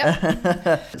well.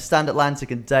 Yep. Stand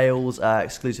Atlantic and Dale's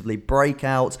exclusively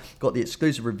Breakout. Got the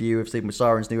exclusive review of Stephen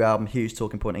Siren's new album, Huge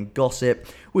Talking Point and Gossip.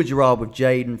 Would You Rather with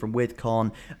Jaden from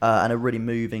Withcon, and a really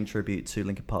moving tribute to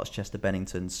Linkin Park's Chester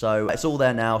Bennington. So it's all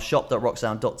there now.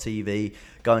 Shop.rocksound.tv.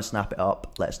 Go and snap it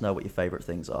up. Let us know what your favourite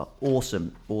things are.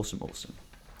 Awesome.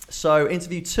 So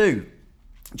interview 2.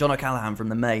 John O'Callaghan from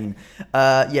The Main.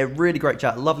 Really great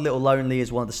chat. Love Little Lonely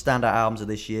is one of the standout albums of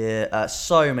this year.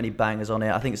 So many bangers on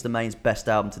it. I think it's The Main's best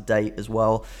album to date as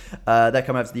well. They're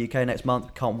coming over to the UK next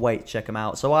month. Can't wait to check them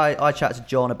out. So I chatted to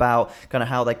John about kind of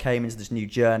how they came into this new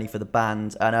journey for the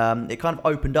band. And it kind of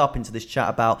opened up into this chat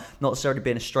about not necessarily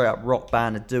being a straight up rock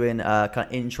band and doing kind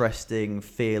of interesting,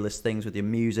 fearless things with your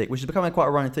music, which is becoming quite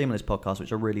a running theme on this podcast,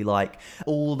 which I really like.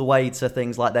 All the way to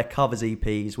things like their covers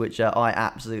EPs, which I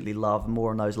absolutely love.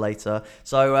 More on those later.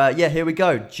 So here we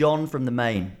go. John from The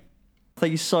Main.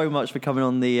 Thank you so much for coming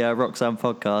on the Rock Sound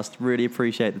podcast. Really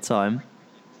appreciate the time.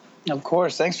 Of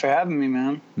course. Thanks for having me,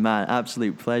 man. Man,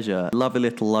 absolute pleasure. Lovely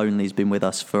Little Lonely's been with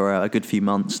us for a good few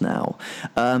months now.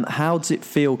 How does it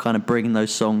feel kind of bringing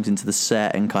those songs into the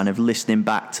set and kind of listening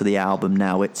back to the album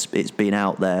now it's been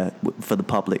out there for the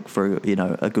public for,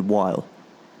 a good while?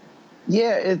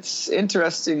 Yeah, it's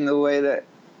interesting the way that,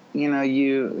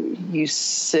 you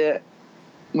sit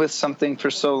with something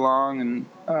for so long, and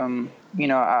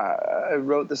I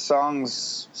wrote the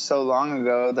songs so long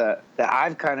ago that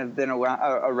I've kind of been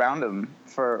around them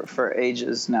for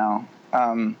ages now,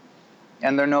 and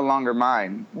they're no longer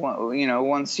mine.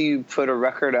 Once you put a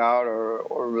record out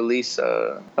or release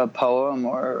a poem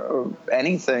or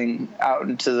anything out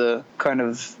into the kind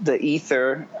of the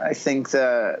ether, I think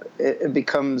that it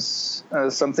becomes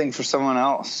something for someone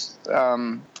else.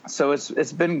 So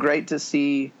it's been great to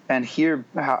see and hear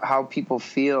how people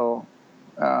feel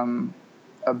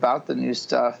about the new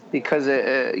stuff, because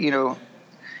in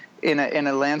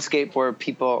a landscape where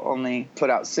people only put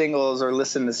out singles or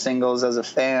listen to singles as a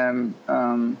fan,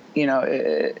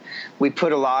 we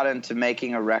put a lot into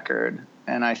making a record,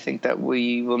 and I think that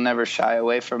we will never shy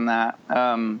away from that,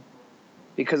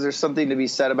 because there's something to be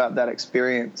said about that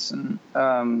experience. And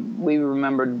we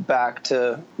remembered back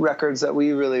to records that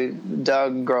we really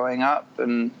dug growing up,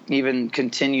 and even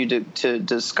continue to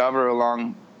discover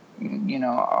along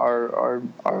our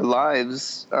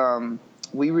lives.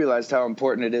 We realized how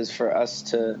important it is for us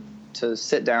to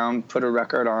sit down, put a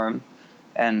record on,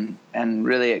 and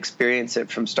really experience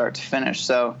it from start to finish.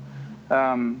 So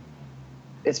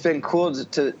it's been cool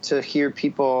to hear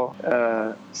people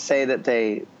say that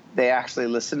they actually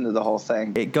listen to the whole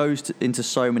thing. It goes into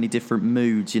so many different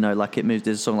moods, like there's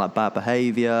a song like Bad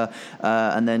Behaviour,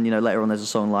 and then, later on there's a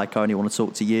song like I Only Want to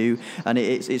Talk to You, and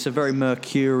it's a very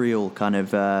mercurial kind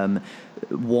of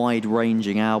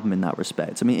wide-ranging album in that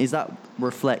respect. I mean, is that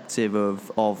reflective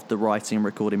of the writing and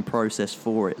recording process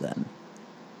for it then?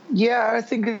 Yeah, I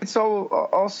think it's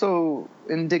also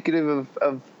indicative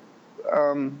of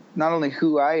not only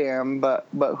who I am, but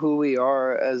who we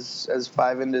are as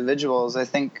five individuals. I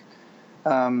think,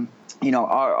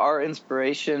 our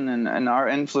inspiration and our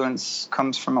influence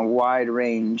comes from a wide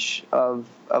range of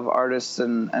artists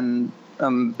and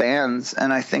bands.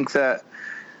 And I think that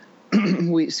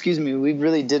we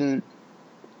really didn't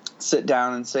sit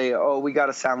down and say, oh, we got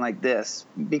to sound like this.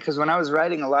 Because when I was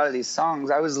writing a lot of these songs,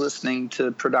 I was listening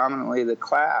to predominantly The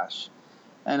Clash.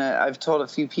 And I've told a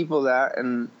few people that,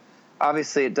 and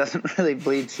obviously it doesn't really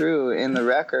bleed through in the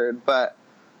record, but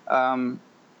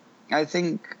I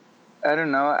think, I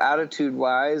don't know,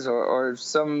 attitude-wise or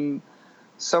some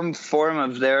form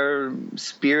of their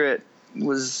spirit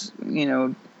was,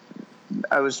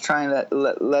 I was trying to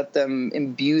let them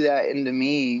imbue that into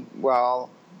me while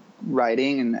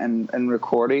writing and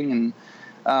recording.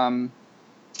 And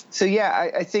so,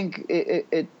 yeah, I think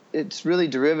it's really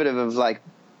derivative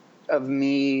of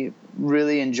me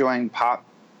really enjoying pop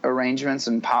arrangements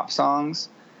and pop songs,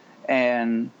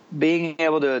 and being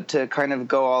able to kind of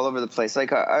go all over the place.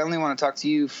 Like I Only Want to Talk to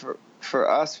You for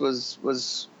us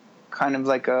was kind of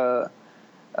like a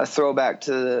throwback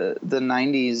to the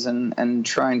 90s and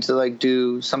trying to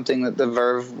do something that the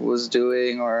Verve was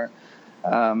doing, or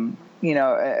and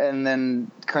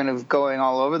then kind of going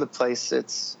all over the place.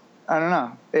 It's, I don't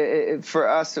know. For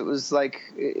us, it was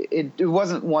it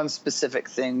wasn't one specific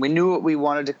thing. We knew what we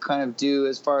wanted to kind of do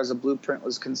as far as a blueprint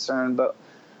was concerned, but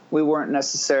we weren't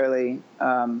necessarily,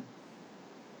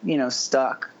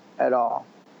 stuck at all.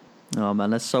 Oh man,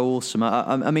 that's so awesome.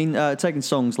 I mean, taking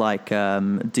songs like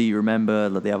 "Do You Remember,"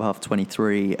 like the other half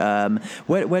 23.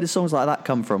 Where do songs like that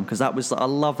come from? Because I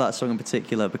love that song in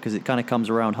particular, because it kind of comes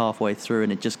around halfway through,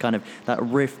 and it just kind of, that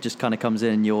riff just kind of comes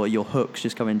in, and your hooks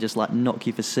just come in, just like knock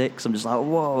you for six. I'm just like,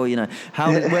 whoa,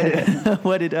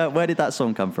 where did that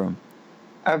song come from?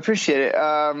 I appreciate it.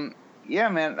 Yeah,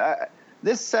 man.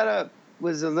 This setup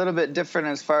was a little bit different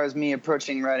as far as me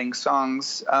approaching writing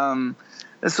songs.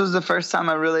 This was the first time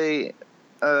I really,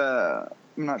 I'm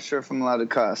not sure if I'm allowed to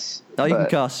cuss. Oh, you can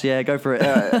cuss, yeah, go for it.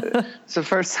 It's the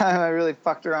first time I really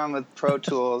fucked around with Pro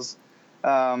Tools.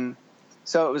 So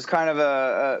it was kind of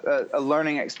a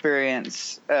learning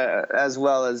experience as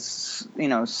well as,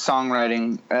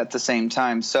 songwriting at the same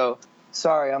time. So,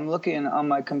 sorry, I'm looking on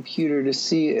my computer to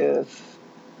see if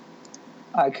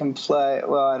I can play.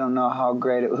 Well, I don't know how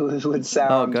great it would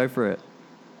sound. Oh, go for it.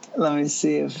 Let me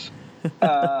see if...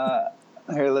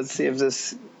 Here, let's see if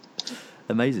this...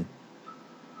 Amazing.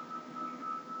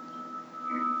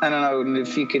 I don't know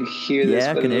if you can hear this,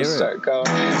 yeah, but it'll start going.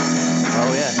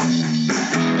 Oh, yeah.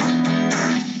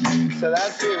 So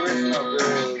that's the original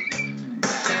groove.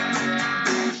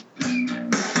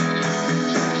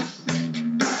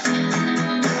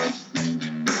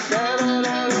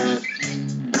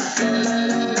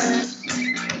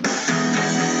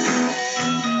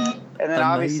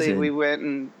 obviously we went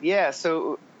and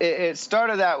so it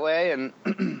started that way,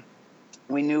 and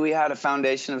we knew we had a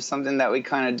foundation of something that we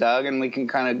kind of dug and we can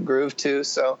kind of groove to.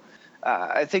 So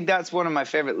I think that's one of my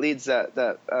favorite leads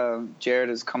that Jared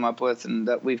has come up with and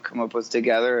that we've come up with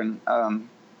together. And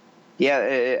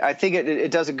I think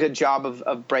it does a good job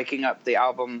of breaking up the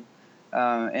album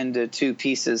into two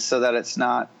pieces so that it's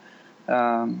not,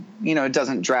 it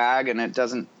doesn't drag and it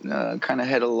doesn't kind of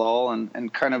hit a lull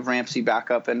and kind of ramps you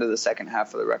back up into the second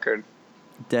half of the record.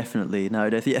 Definitely. No,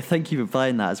 thank you for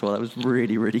playing that as well. That was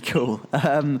really, really cool.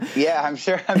 Yeah, I'm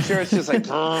sure it's just like...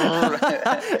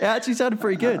 It actually sounded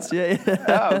pretty good. Yeah.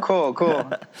 Oh, cool.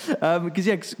 Because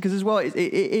as well,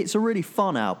 it's a really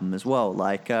fun album as well.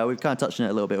 Like, we've kind of touched on it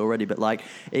a little bit already, but like,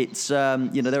 it's, there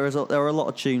are a lot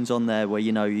of tunes on there where,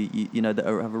 that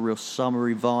have a real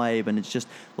summery vibe, and it's just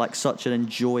like such an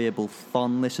enjoyable,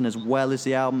 fun listen, as well as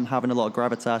the album having a lot of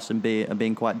gravitas and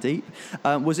being quite deep.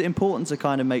 Was it important to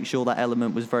kind of make sure that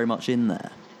element was very much in there?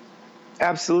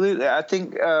 Absolutely. I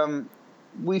think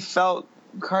we felt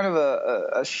kind of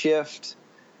a shift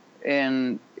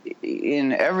in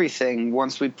everything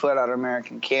once we put out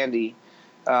American Candy,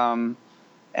 and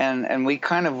we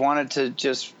kind of wanted to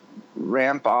just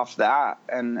ramp off that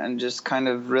and just kind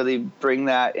of really bring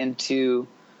that into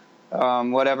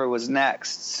whatever was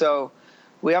next. So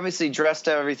we obviously dressed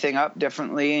everything up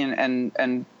differently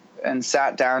and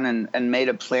sat down and made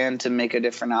a plan to make a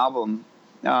different album.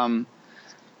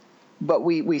 But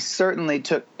we certainly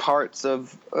took parts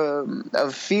of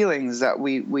feelings that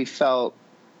we felt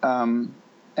and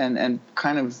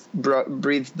kind of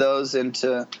breathed those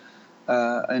into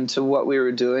what we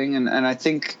were doing, and I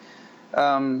think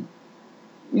I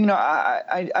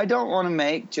don't want to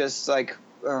make just like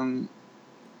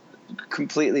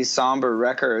completely somber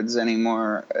records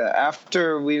anymore.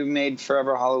 After we made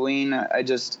Forever Halloween, I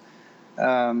just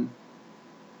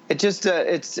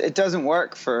it doesn't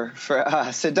work for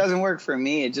us. It doesn't work for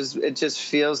me. It just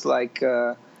feels like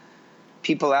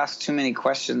people ask too many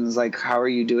questions, like, how are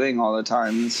you doing all the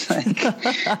time? It's like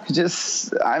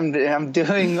I'm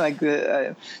doing like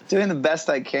doing the best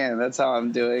I can. That's how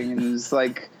I'm doing. And it's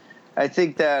like, I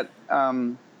think that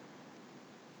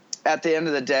at the end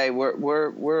of the day, we're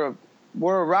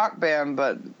a rock band,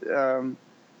 but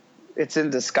it's in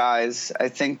disguise. I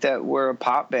think that we're a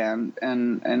pop band,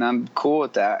 and I'm cool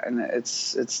with that. And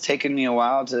it's taken me a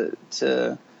while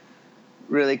to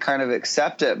really kind of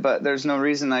accept it, but there's no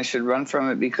reason I should run from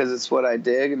it, because it's what I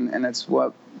dig, and it's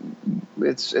who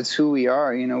we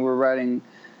are. We're writing,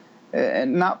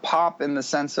 and not pop in the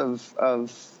sense of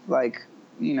like,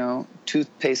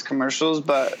 toothpaste commercials,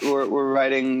 but we're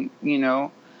writing,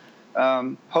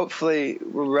 hopefully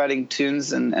we're writing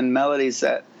tunes and melodies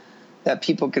that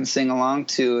people can sing along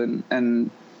to,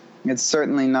 and it's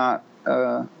certainly not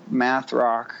math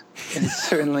rock. It's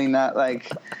certainly not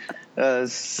like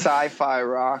sci-fi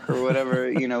rock or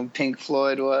whatever Pink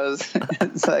Floyd was.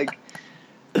 It's like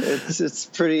it's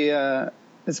pretty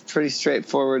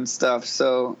straightforward stuff.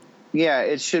 So yeah,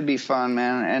 it should be fun,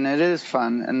 man, and it is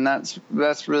fun, and that's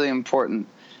really important,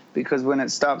 because when it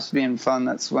stops being fun,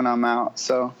 that's when I'm out.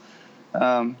 So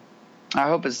I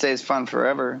hope it stays fun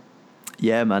forever.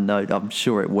 Yeah, man, no, I'm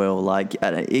sure it will. Like,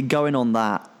 going on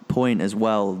that point as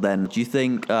well, then, do you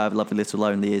think Lovely Little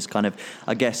Lonely is kind of,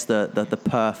 I guess, the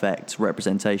perfect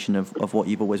representation of what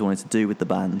you've always wanted to do with the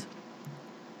band?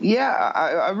 Yeah,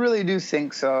 I really do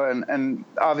think so. And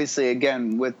obviously,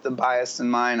 again, with the bias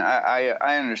in mind,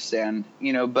 I understand,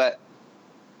 but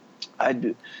I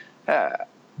do.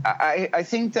 I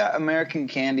think that American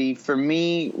Candy, for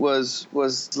me, was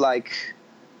like...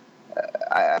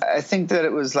 I think that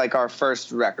it was like our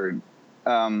first record.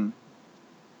 You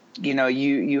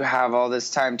have all this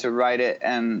time to write it,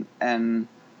 and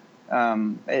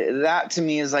that to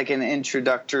me is like an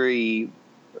introductory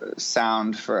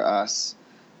sound for us.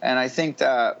 And I think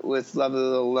that with Lovely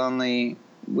Little Lonely,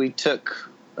 we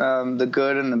took the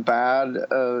good and the bad,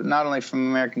 not only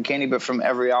from American Candy, but from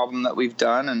every album that we've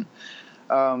done,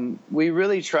 and we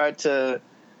really tried to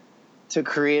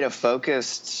create a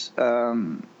focused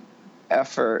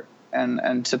effort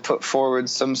and to put forward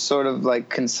some sort of like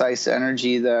concise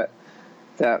energy that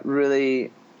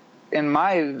really, in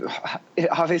my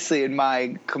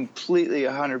completely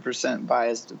 100%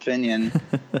 biased opinion,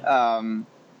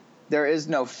 there is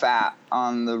no fat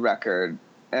on the record,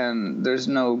 and there's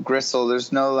no gristle,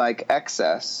 there's no like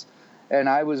excess. And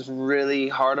I was really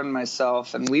hard on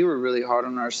myself, and we were really hard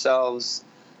on ourselves,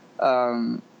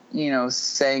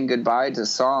 saying goodbye to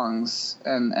songs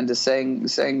and to saying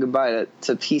goodbye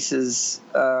to pieces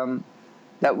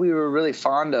that we were really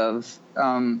fond of,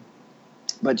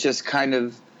 but just kind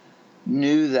of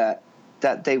knew that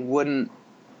that they wouldn't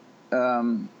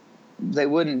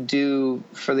do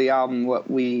for the album what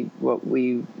we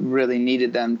really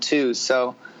needed them to.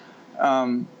 So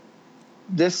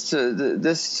this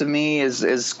to me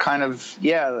is kind of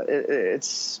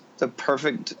it's the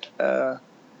perfect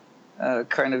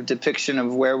kind of depiction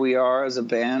of where we are as a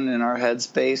band and our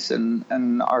headspace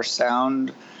and our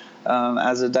sound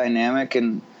as a dynamic.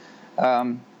 And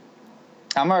I'm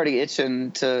already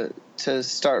itching to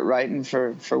start writing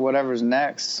for whatever's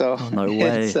next. So no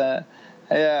way. It's,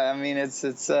 I mean, it's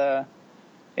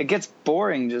it gets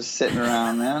boring just sitting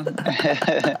around,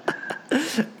 man.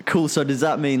 Cool. So does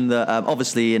that mean that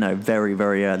obviously, very,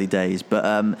 very early days, but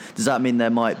does that mean there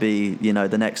might be,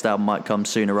 the next album might come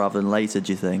sooner rather than later,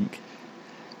 do you think?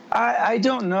 I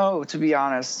don't know, to be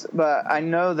honest, but I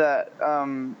know that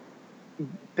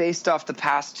based off the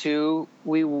past two,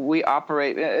 we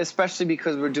operate, especially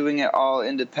because we're doing it all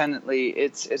independently.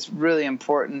 It's really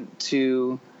important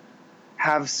to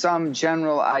have some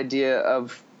general idea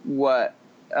of what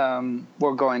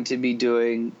we're going to be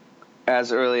doing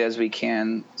as early as we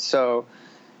can. So,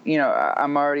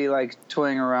 I'm already like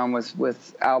toying around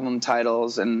with album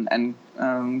titles and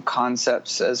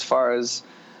concepts as far as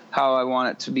how I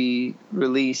want it to be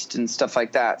released and stuff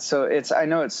like that. So I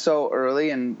know it's so early,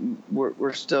 and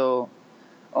we're still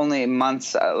only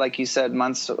months, like you said,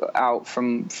 months out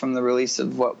from the release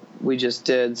of what we just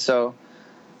did. So,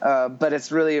 but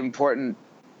it's really important,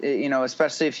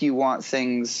 especially if you want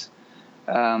things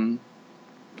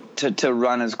to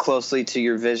run as closely to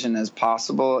your vision as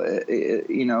possible.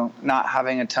 Not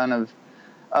having a ton of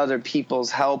other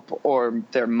people's help or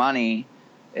their money.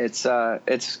 It's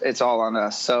all on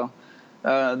us. So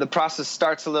the process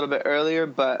starts a little bit earlier,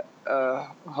 but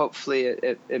hopefully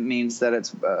it means that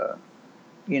it's the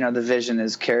vision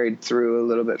is carried through a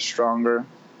little bit stronger.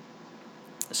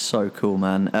 So cool,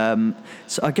 man.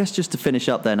 So I guess just to finish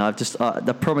up then, I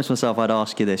promised myself I'd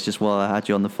ask you this just while I had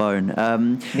you on the phone.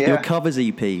 Your covers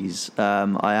EPs,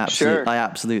 I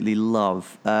absolutely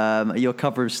love. Your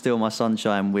cover of Still My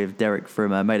Sunshine with Derek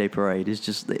from Mayday Parade is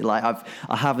just like,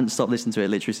 I haven't stopped listening to it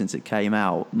literally since it came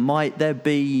out. Might there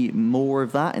be more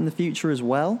of that in the future as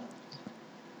well?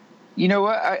 You know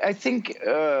what? I think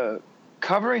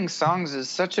covering songs is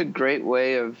such a great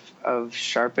way of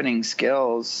sharpening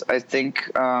skills. I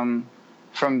think from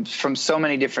so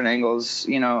many different angles,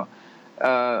 from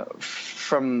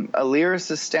a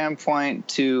lyricist standpoint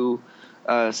to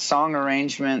song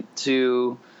arrangement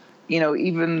to,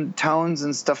 even tones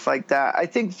and stuff like that. I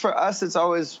think for us, it's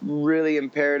always really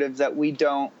imperative that we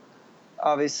don't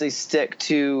obviously stick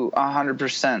to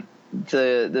 100%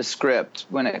 the script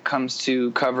when it comes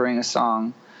to covering a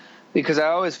song. Because I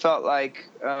always felt like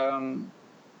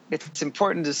it's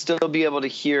important to still be able to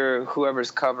hear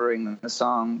whoever's covering the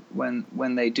song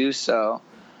when they do so.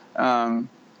 And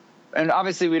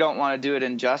obviously we don't want to do it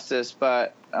injustice,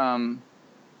 but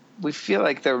we feel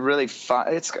like they're really fun.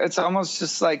 It's almost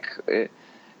just like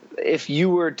if you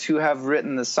were to have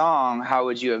written the song, how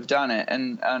would you have done it?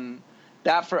 And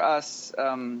that for us,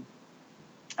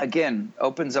 again,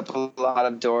 opens up a lot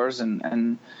of doors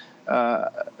and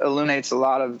illuminates a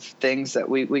lot of things that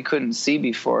we couldn't see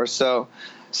before. So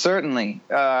certainly,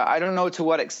 I don't know to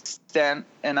what extent,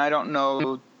 and I don't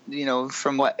know,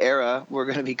 from what era we're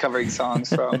going to be covering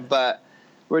songs from, but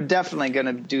we're definitely going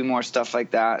to do more stuff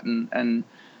like that. And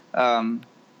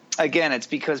again, it's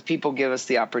because people give us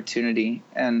the opportunity,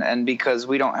 and because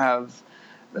we don't have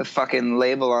a fucking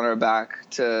label on our back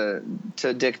to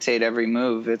dictate every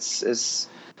move.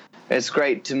 It's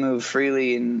great to move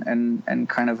freely and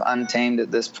kind of untamed at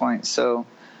this point. So,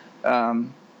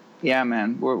 yeah,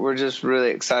 man, we're just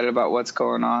really excited about what's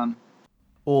going on.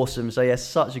 Awesome. So, yeah,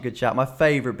 such a good chat. My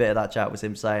favourite bit of that chat was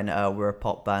him saying we're a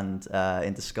pop band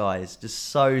in disguise. Just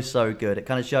so good. It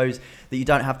kind of shows that you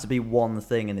don't have to be one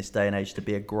thing in this day and age to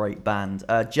be a great band.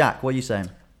 Jack, what are you saying?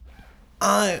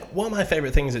 One of my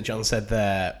favourite things that John said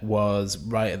there was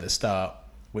right at the start,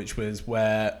 which was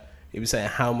where he was saying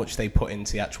how much they put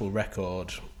into the actual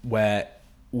record, where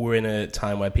we're in a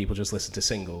time where people just listen to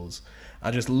singles.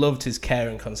 I just loved his care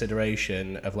and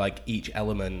consideration of like each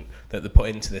element that they put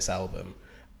into this album.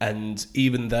 And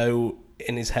even though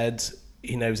in his head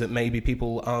he knows that maybe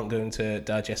people aren't going to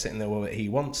digest it in the way that he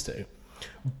wants to,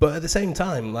 but at the same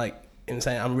time, like in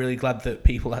saying, I'm really glad that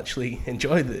people actually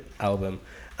enjoy the album.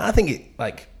 I think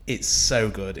it's so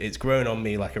good. It's grown on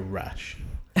me like a rash.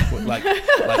 like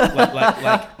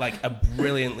a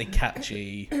brilliantly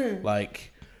catchy,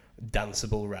 like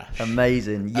danceable rash.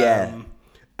 Amazing, yeah.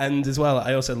 And as well,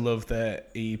 I also love that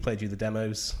he played you the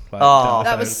demos.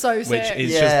 That was so sick. Which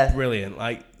is just brilliant.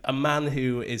 Like a man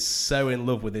who is so in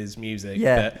love with his music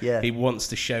Yeah, that he wants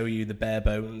to show you the bare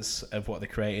bones of what they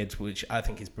created, which I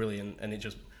think is brilliant, and it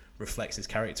just reflects his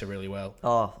character really well.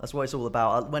 Oh, that's what it's all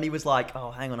about. When he was like,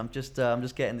 "Oh, hang on, I'm just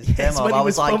getting this demo," when I he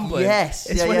was like, fumbling. "Yes,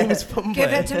 It's when he was fumbling.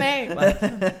 Give it to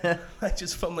me. Like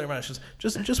just fumbling around,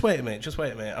 just wait a minute.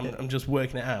 I'm just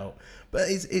working it out. But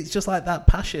it's just like that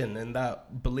passion and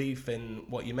that belief in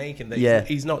what you're making. That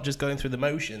he's not just going through the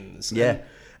motions. Yeah,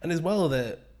 and as well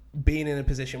that being in a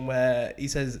position where he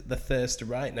says the thirst to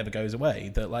write never goes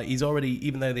away. That like he's already,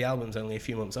 even though the album's only a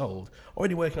few months old,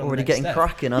 already working on already the next getting step.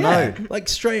 cracking. I know, like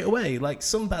straight away. Like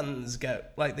some bands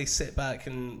get like they sit back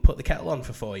and put the kettle on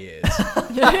for 4 years.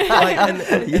 Like,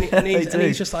 and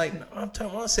he's just like, I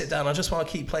don't want to sit down. I just want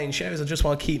to keep playing shows. I just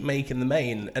want to keep making the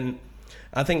main. And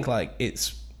I think like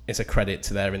it's a credit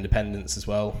to their independence as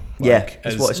well. Like,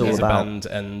 that's what it's all as about. a band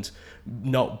and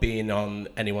not being on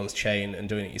anyone's chain and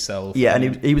doing it yourself. Yeah,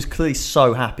 and he was clearly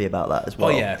so happy about that as well.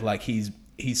 Oh yeah, like he's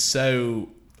so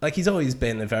like he's always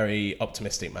been a very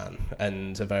optimistic man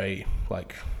and a very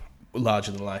like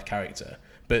larger than life character.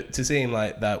 But to see him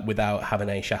like that without having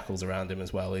any shackles around him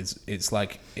as well it's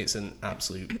an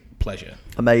absolute pleasure.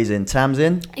 Amazing.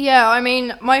 Tamsin? Yeah, I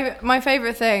mean, my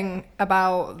favourite thing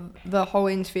about the whole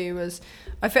interview was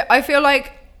I feel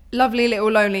like Lovely Little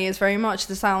Lonely is very much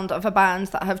the sound of a band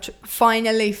that have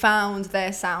finally found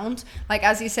their sound. Like,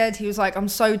 as he said, he was like, I'm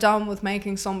so done with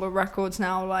making somber records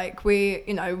now. Like, we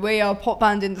are a pop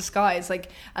band in disguise. Like,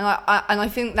 and I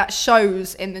think that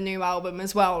shows in the new album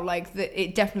as well. Like, that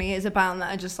it definitely is a band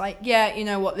that are just like, yeah, you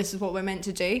know what, this is what we're meant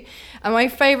to do. And my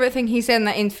favourite thing he said in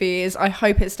that interview is, I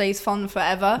hope it stays fun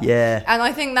forever. Yeah. And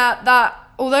I think that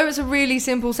although it's a really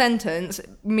simple sentence, it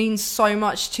means so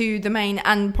much to the main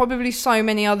and probably so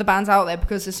many other bands out there,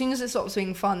 because as soon as it stops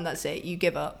being fun, that's it, you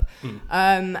give up.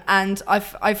 And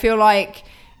I feel like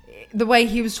the way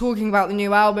he was talking about the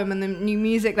new album and the new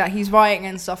music that he's writing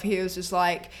and stuff, he was just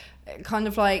like, kind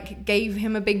of like gave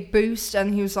him a big boost,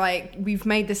 and he was like, we've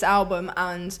made this album,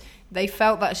 and they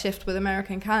felt that shift with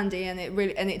American Candy, and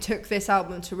it took this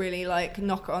album to really like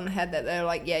knock it on the head, that they're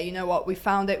like, yeah, you know what, we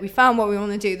found it, we found what we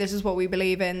want to do, this is what we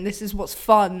believe in, this is what's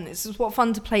fun, this is what's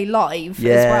fun to play live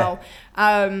as well.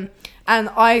 And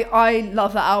I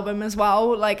love that album as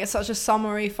well. Like, it's such a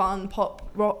summery, fun pop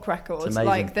rock record.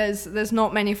 Like, there's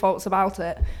not many faults about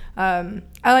it. And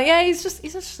like, yeah, he's just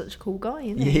such a cool guy,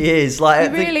 isn't he? He is.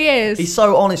 Like, he really is. He's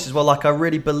so honest as well. Like, I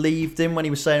really believed him when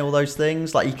he was saying all those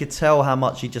things. Like, you could tell how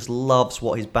much he just loves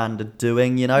what his band are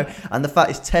doing, you know. And the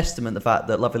fact is testament the fact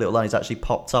that Lovely Little Lonely's actually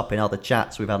popped up in other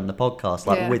chats we've had on the podcast,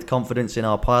 like with confidence in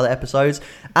our pilot episodes.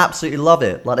 Absolutely love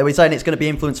it. Like, they were saying it's going to be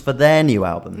influenced for their new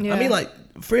album. Yeah. I mean, like,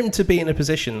 for him to be in a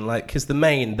position like, because they're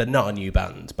not a new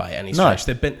band by any stretch.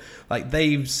 No. They've been like,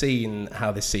 they've seen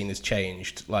how this scene has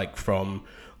changed, like from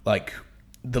like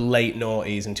the late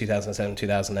noughties in 2007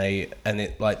 2008, and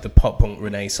it like the pop punk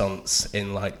renaissance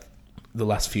in like the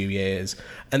last few years,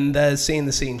 and they're seeing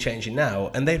the scene changing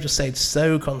now, and they've just stayed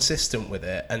so consistent with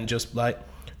it and just like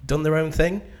done their own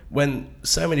thing, when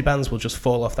so many bands will just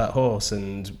fall off that horse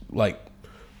and like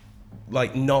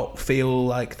not feel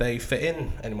like they fit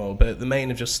in anymore. But the main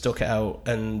have just stuck it out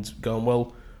and gone,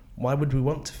 well, why would we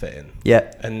want to fit in?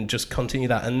 Yeah. And just continue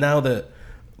that. And now that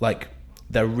like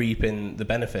they're reaping the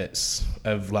benefits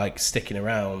of like sticking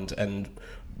around and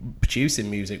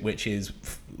producing music which is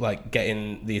like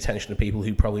getting the attention of people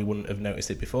who probably wouldn't have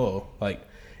noticed it before, like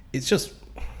it's just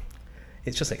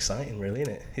exciting, really,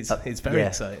 isn't it? It's very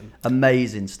exciting.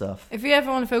 Amazing stuff. If you ever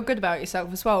want to feel good about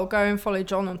yourself as well, go and follow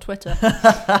John on Twitter.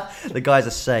 The guy's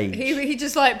a sage. He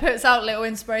just like puts out little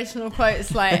inspirational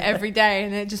quotes like every day,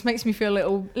 and it just makes me feel a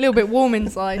little bit warm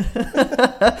inside.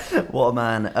 What a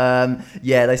man.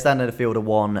 Yeah, they stand in a field of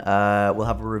one. We'll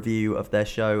have a review of their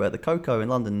show at the Coco in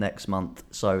London next month,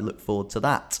 so look forward to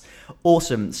that.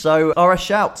 Awesome. So RS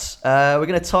Shouts, we're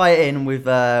going to tie it in with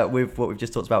what we've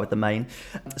just talked about with the main.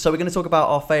 So we're going to talk about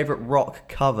our favourite rock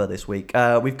cover this week.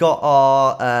 We've got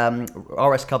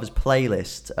our RS Covers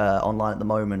playlist online at the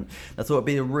moment. I thought it'd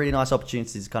be a really nice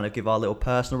opportunity to kind of give our little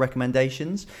personal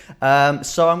recommendations.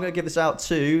 So I'm going to give this out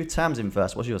to Tamsin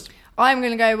first. What's yours? I'm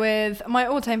going to go with my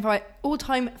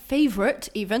all-time favourite,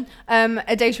 even,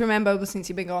 A Day to Remember with Since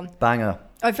You've Been Gone. Banger.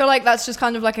 I feel like that's just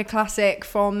kind of like a classic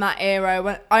from that era.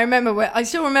 When I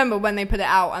still remember when they put it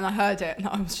out and I heard it and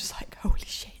I was just like, holy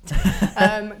shit.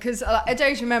 Because I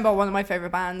don't remember one of my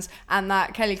favourite bands, and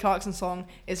that Kelly Clarkson song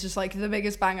is just like the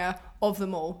biggest banger of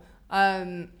them all.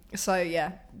 So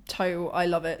yeah, I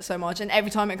love it so much, and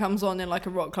every time it comes on in like a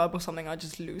rock club or something, I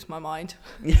just lose my mind.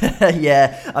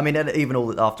 Yeah, I mean, even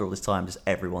after all this time, just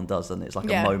everyone does, doesn't it? It's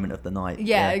like a moment of the night.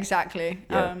 Yeah. Exactly.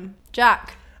 Yeah.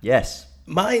 Jack. Yes.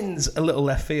 Mine's a little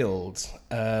left field,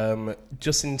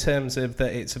 just in terms of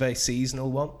that it's a very seasonal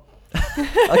one.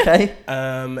 Okay.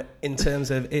 In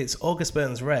terms of it's August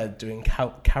Burns Red doing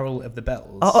Carol of the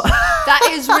Bells. Oh. That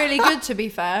is really good, to be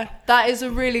fair. That is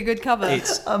a really good cover.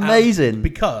 It's amazing.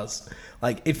 Because,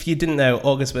 like, if you didn't know,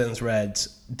 August Burns Red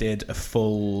did a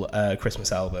full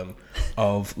Christmas album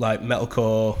of, like,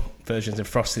 metalcore versions of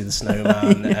Frosty the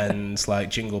Snowman and, like,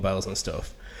 Jingle Bells and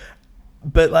stuff.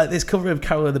 But, like, this cover of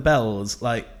Carol of the Bells,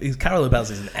 like, Carol of the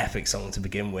Bells is an epic song to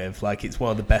begin with. Like, it's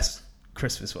one of the best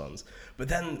Christmas ones. But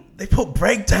then they put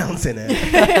breakdowns in it.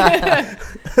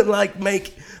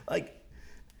 And,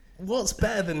 what's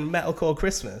better than metalcore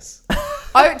Christmas?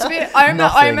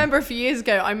 I remember a few years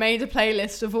ago I made a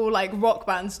playlist of all like rock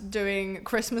bands doing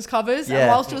Christmas covers, and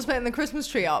whilst I was putting the Christmas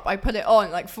tree up, I put it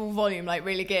on like full volume, like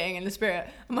really getting in the spirit.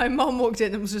 And my mum walked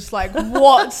in and was just like,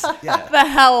 "What the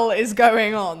hell is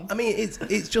going on?" I mean,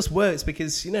 it just works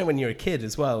because you know when you're a kid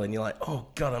as well, and you're like, "Oh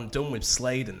God, I'm done with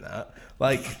Slade and that."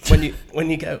 Like when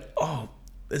you go, "Oh,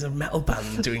 there's a metal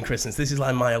band doing Christmas. This is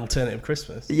like my alternative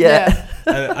Christmas." Yeah.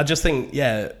 And I just think,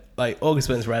 like August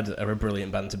Burns Red are a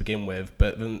brilliant band to begin with,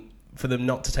 but for them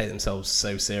not to take themselves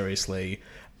so seriously,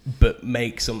 but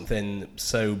make something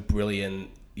so brilliant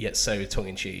yet so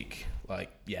tongue-in-cheek,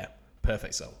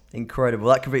 perfect song. Incredible.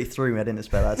 That completely threw me. I didn't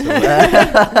expect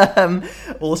that at all.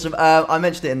 Awesome. I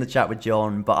mentioned it in the chat with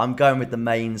John, but I'm going with the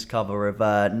Mains cover of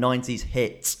 90s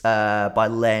hit by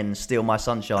Len, Steal My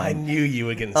Sunshine. I knew you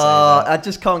were going to say that. I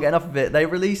just can't get enough of it. They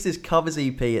released this covers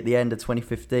EP at the end of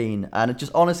 2015, and it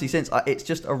just honestly, it's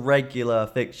just a regular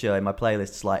fixture in my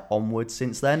playlists, like onwards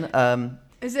since then.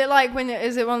 Is it like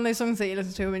is it one of those songs that you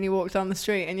listen to when you walk down the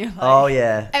street and you're like, oh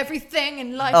yeah, everything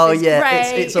in life is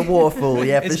great. It's a waterfall,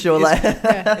 yeah, for sure.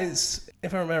 It's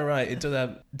if I remember right, it does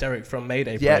have Derek from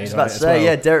Mayday Parade. Yeah, I was about to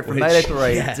say, Derek from Mayday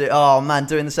Parade. Yeah. Oh man,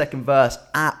 doing the second verse,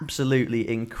 absolutely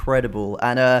incredible.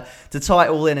 And to tie it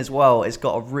all in as well, it's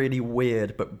got a really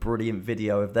weird but brilliant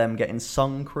video of them getting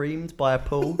sun creamed by a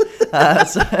pool.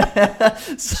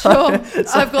 Sure,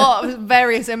 I've got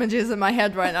various images in my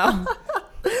head right now.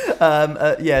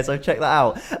 So check that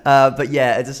out. But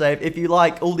yeah, as I say, if you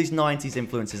like, all these 90s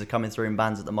influences are coming through in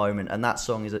bands at the moment, and that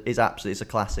song is absolutely, it's a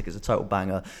classic, it's a total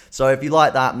banger. So if you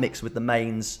like that mixed with the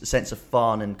Main's sense of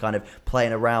fun and kind of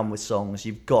playing around with songs,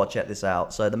 you've got to check this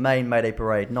out. So the Main Mayday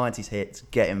Parade, 90s hits,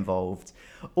 get involved.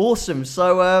 Awesome.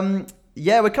 So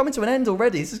we're coming to an end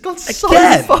already. This has gone so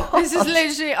fast. This is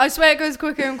literally, I swear it goes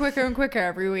quicker and quicker and quicker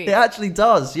every week. It actually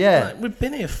does, yeah. Like, we've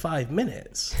been here 5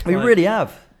 minutes. We really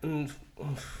have.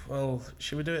 Well,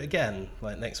 should we do it again,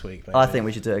 like next week? Maybe? I think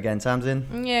we should do it again.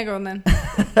 Tamsin? Yeah, go on then.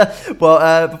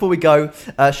 Well, before we go,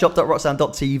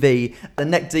 shop.rocksound.tv. The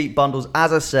Neck Deep bundles,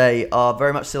 as I say, are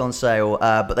very much still on sale,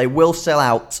 but they will sell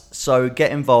out, so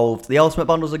get involved. The Ultimate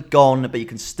bundles are gone, but you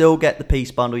can still get the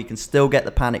Peace bundle, you can still get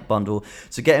the Panic bundle.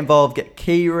 So get involved, get a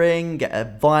keyring, get a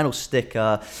vinyl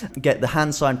sticker, get the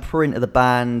hand-signed print of the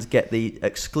band, get the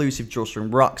exclusive drawstring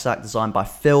rucksack designed by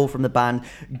Phil from the band.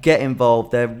 Get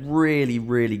involved. They're really,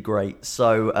 really great.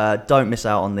 So don't miss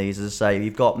out on these. As I say,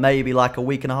 you've got maybe like a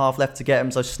week and a half left to get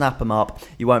them, so snap them up.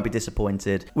 You won't be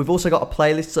disappointed. We've also got a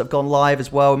playlist that have gone live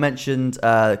as well. We mentioned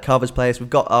covers playlist.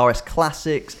 We've got RS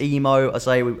Classics, Emo.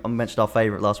 I mentioned our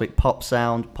favourite last week, Pop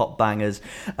Sound, Pop Bangers.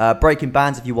 Breaking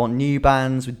Bands if you want new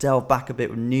bands. We delve back a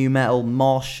bit with new metal,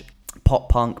 mosh, pop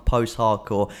punk,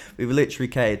 post-hardcore. We've literally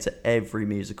catered to every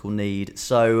musical need.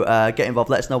 So get involved.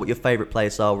 Let us know what your favourite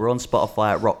playlists are. We're on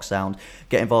Spotify at Rock Sound.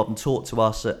 Get involved and talk to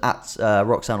us at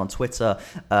Rock Sound on Twitter,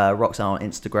 Rock Sound on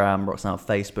Instagram, Rock Sound on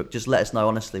Facebook. Just let us know.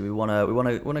 Honestly, we want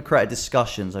to create a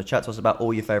discussion. So chat to us about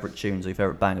all your favourite tunes, all your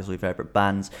favourite bangers, all your favourite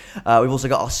bands. We've also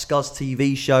got our Scuzz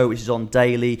TV show, which is on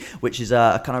daily, which is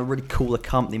a kind of really cool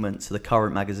accompaniment to the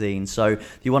current magazine. So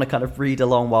if you want to kind of read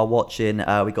along while watching,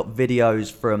 we've got videos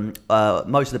from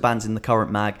most of the bands in the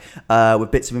current mag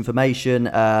with bits of information,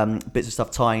 bits of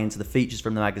stuff tying into the features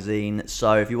from the magazine.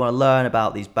 So if you want to learn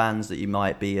about these bands that you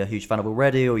might be a huge fan of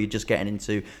already, or you're just getting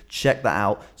into, check that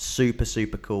out. Super,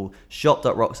 super cool.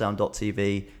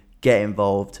 Shop.rocksound.tv. Get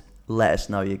involved. Let us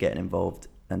know you're getting involved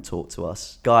and talk to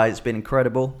us. Guys, it's been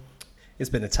incredible. It's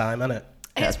been a time, hasn't it?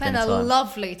 It's been a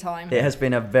lovely time. It has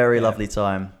been a very lovely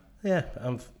time. Yeah,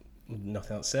 I've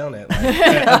nothing else to say on it.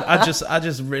 I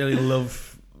just really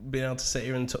love being able to sit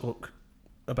here and talk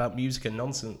about music and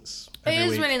nonsense. It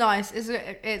is really nice.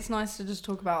 It's nice to just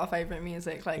talk about our favourite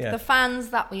music, the fans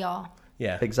that we are.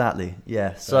 Yeah. Exactly.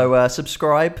 Yeah. So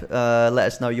subscribe. Let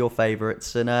us know your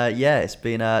favourites, and it's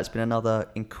been another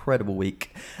incredible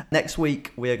week. Next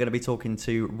week we are going to be talking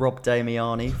to Rob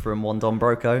Damiani from One Don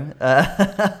Broco.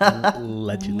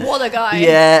 Legend. What a guy.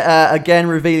 Yeah. Again,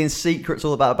 revealing secrets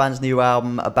all about a band's new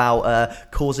album,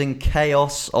 about causing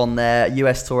chaos on their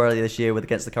US tour earlier this year with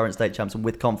Against the Current State Champs and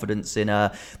With Confidence in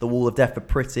the Wall of Death for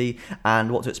Pretty,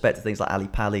 and what to expect of things like Ali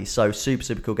Pali. So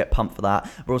super cool. Get pumped for that.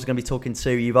 We're also going to be talking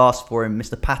to, you've asked for him,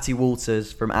 Mr. Patty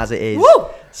Walters from As It Is. Woo!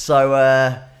 So,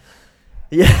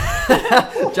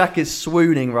 yeah, Jack is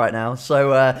swooning right now.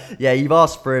 So, you've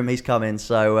asked for him. He's coming.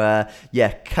 So,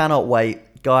 cannot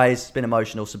wait. Guys, it's been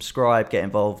emotional. Subscribe, get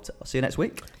involved. I'll see you next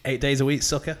week. 8 days a week,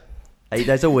 sucker. 8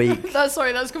 days a week.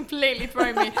 Sorry, that was completely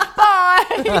throwing me.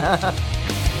 Bye!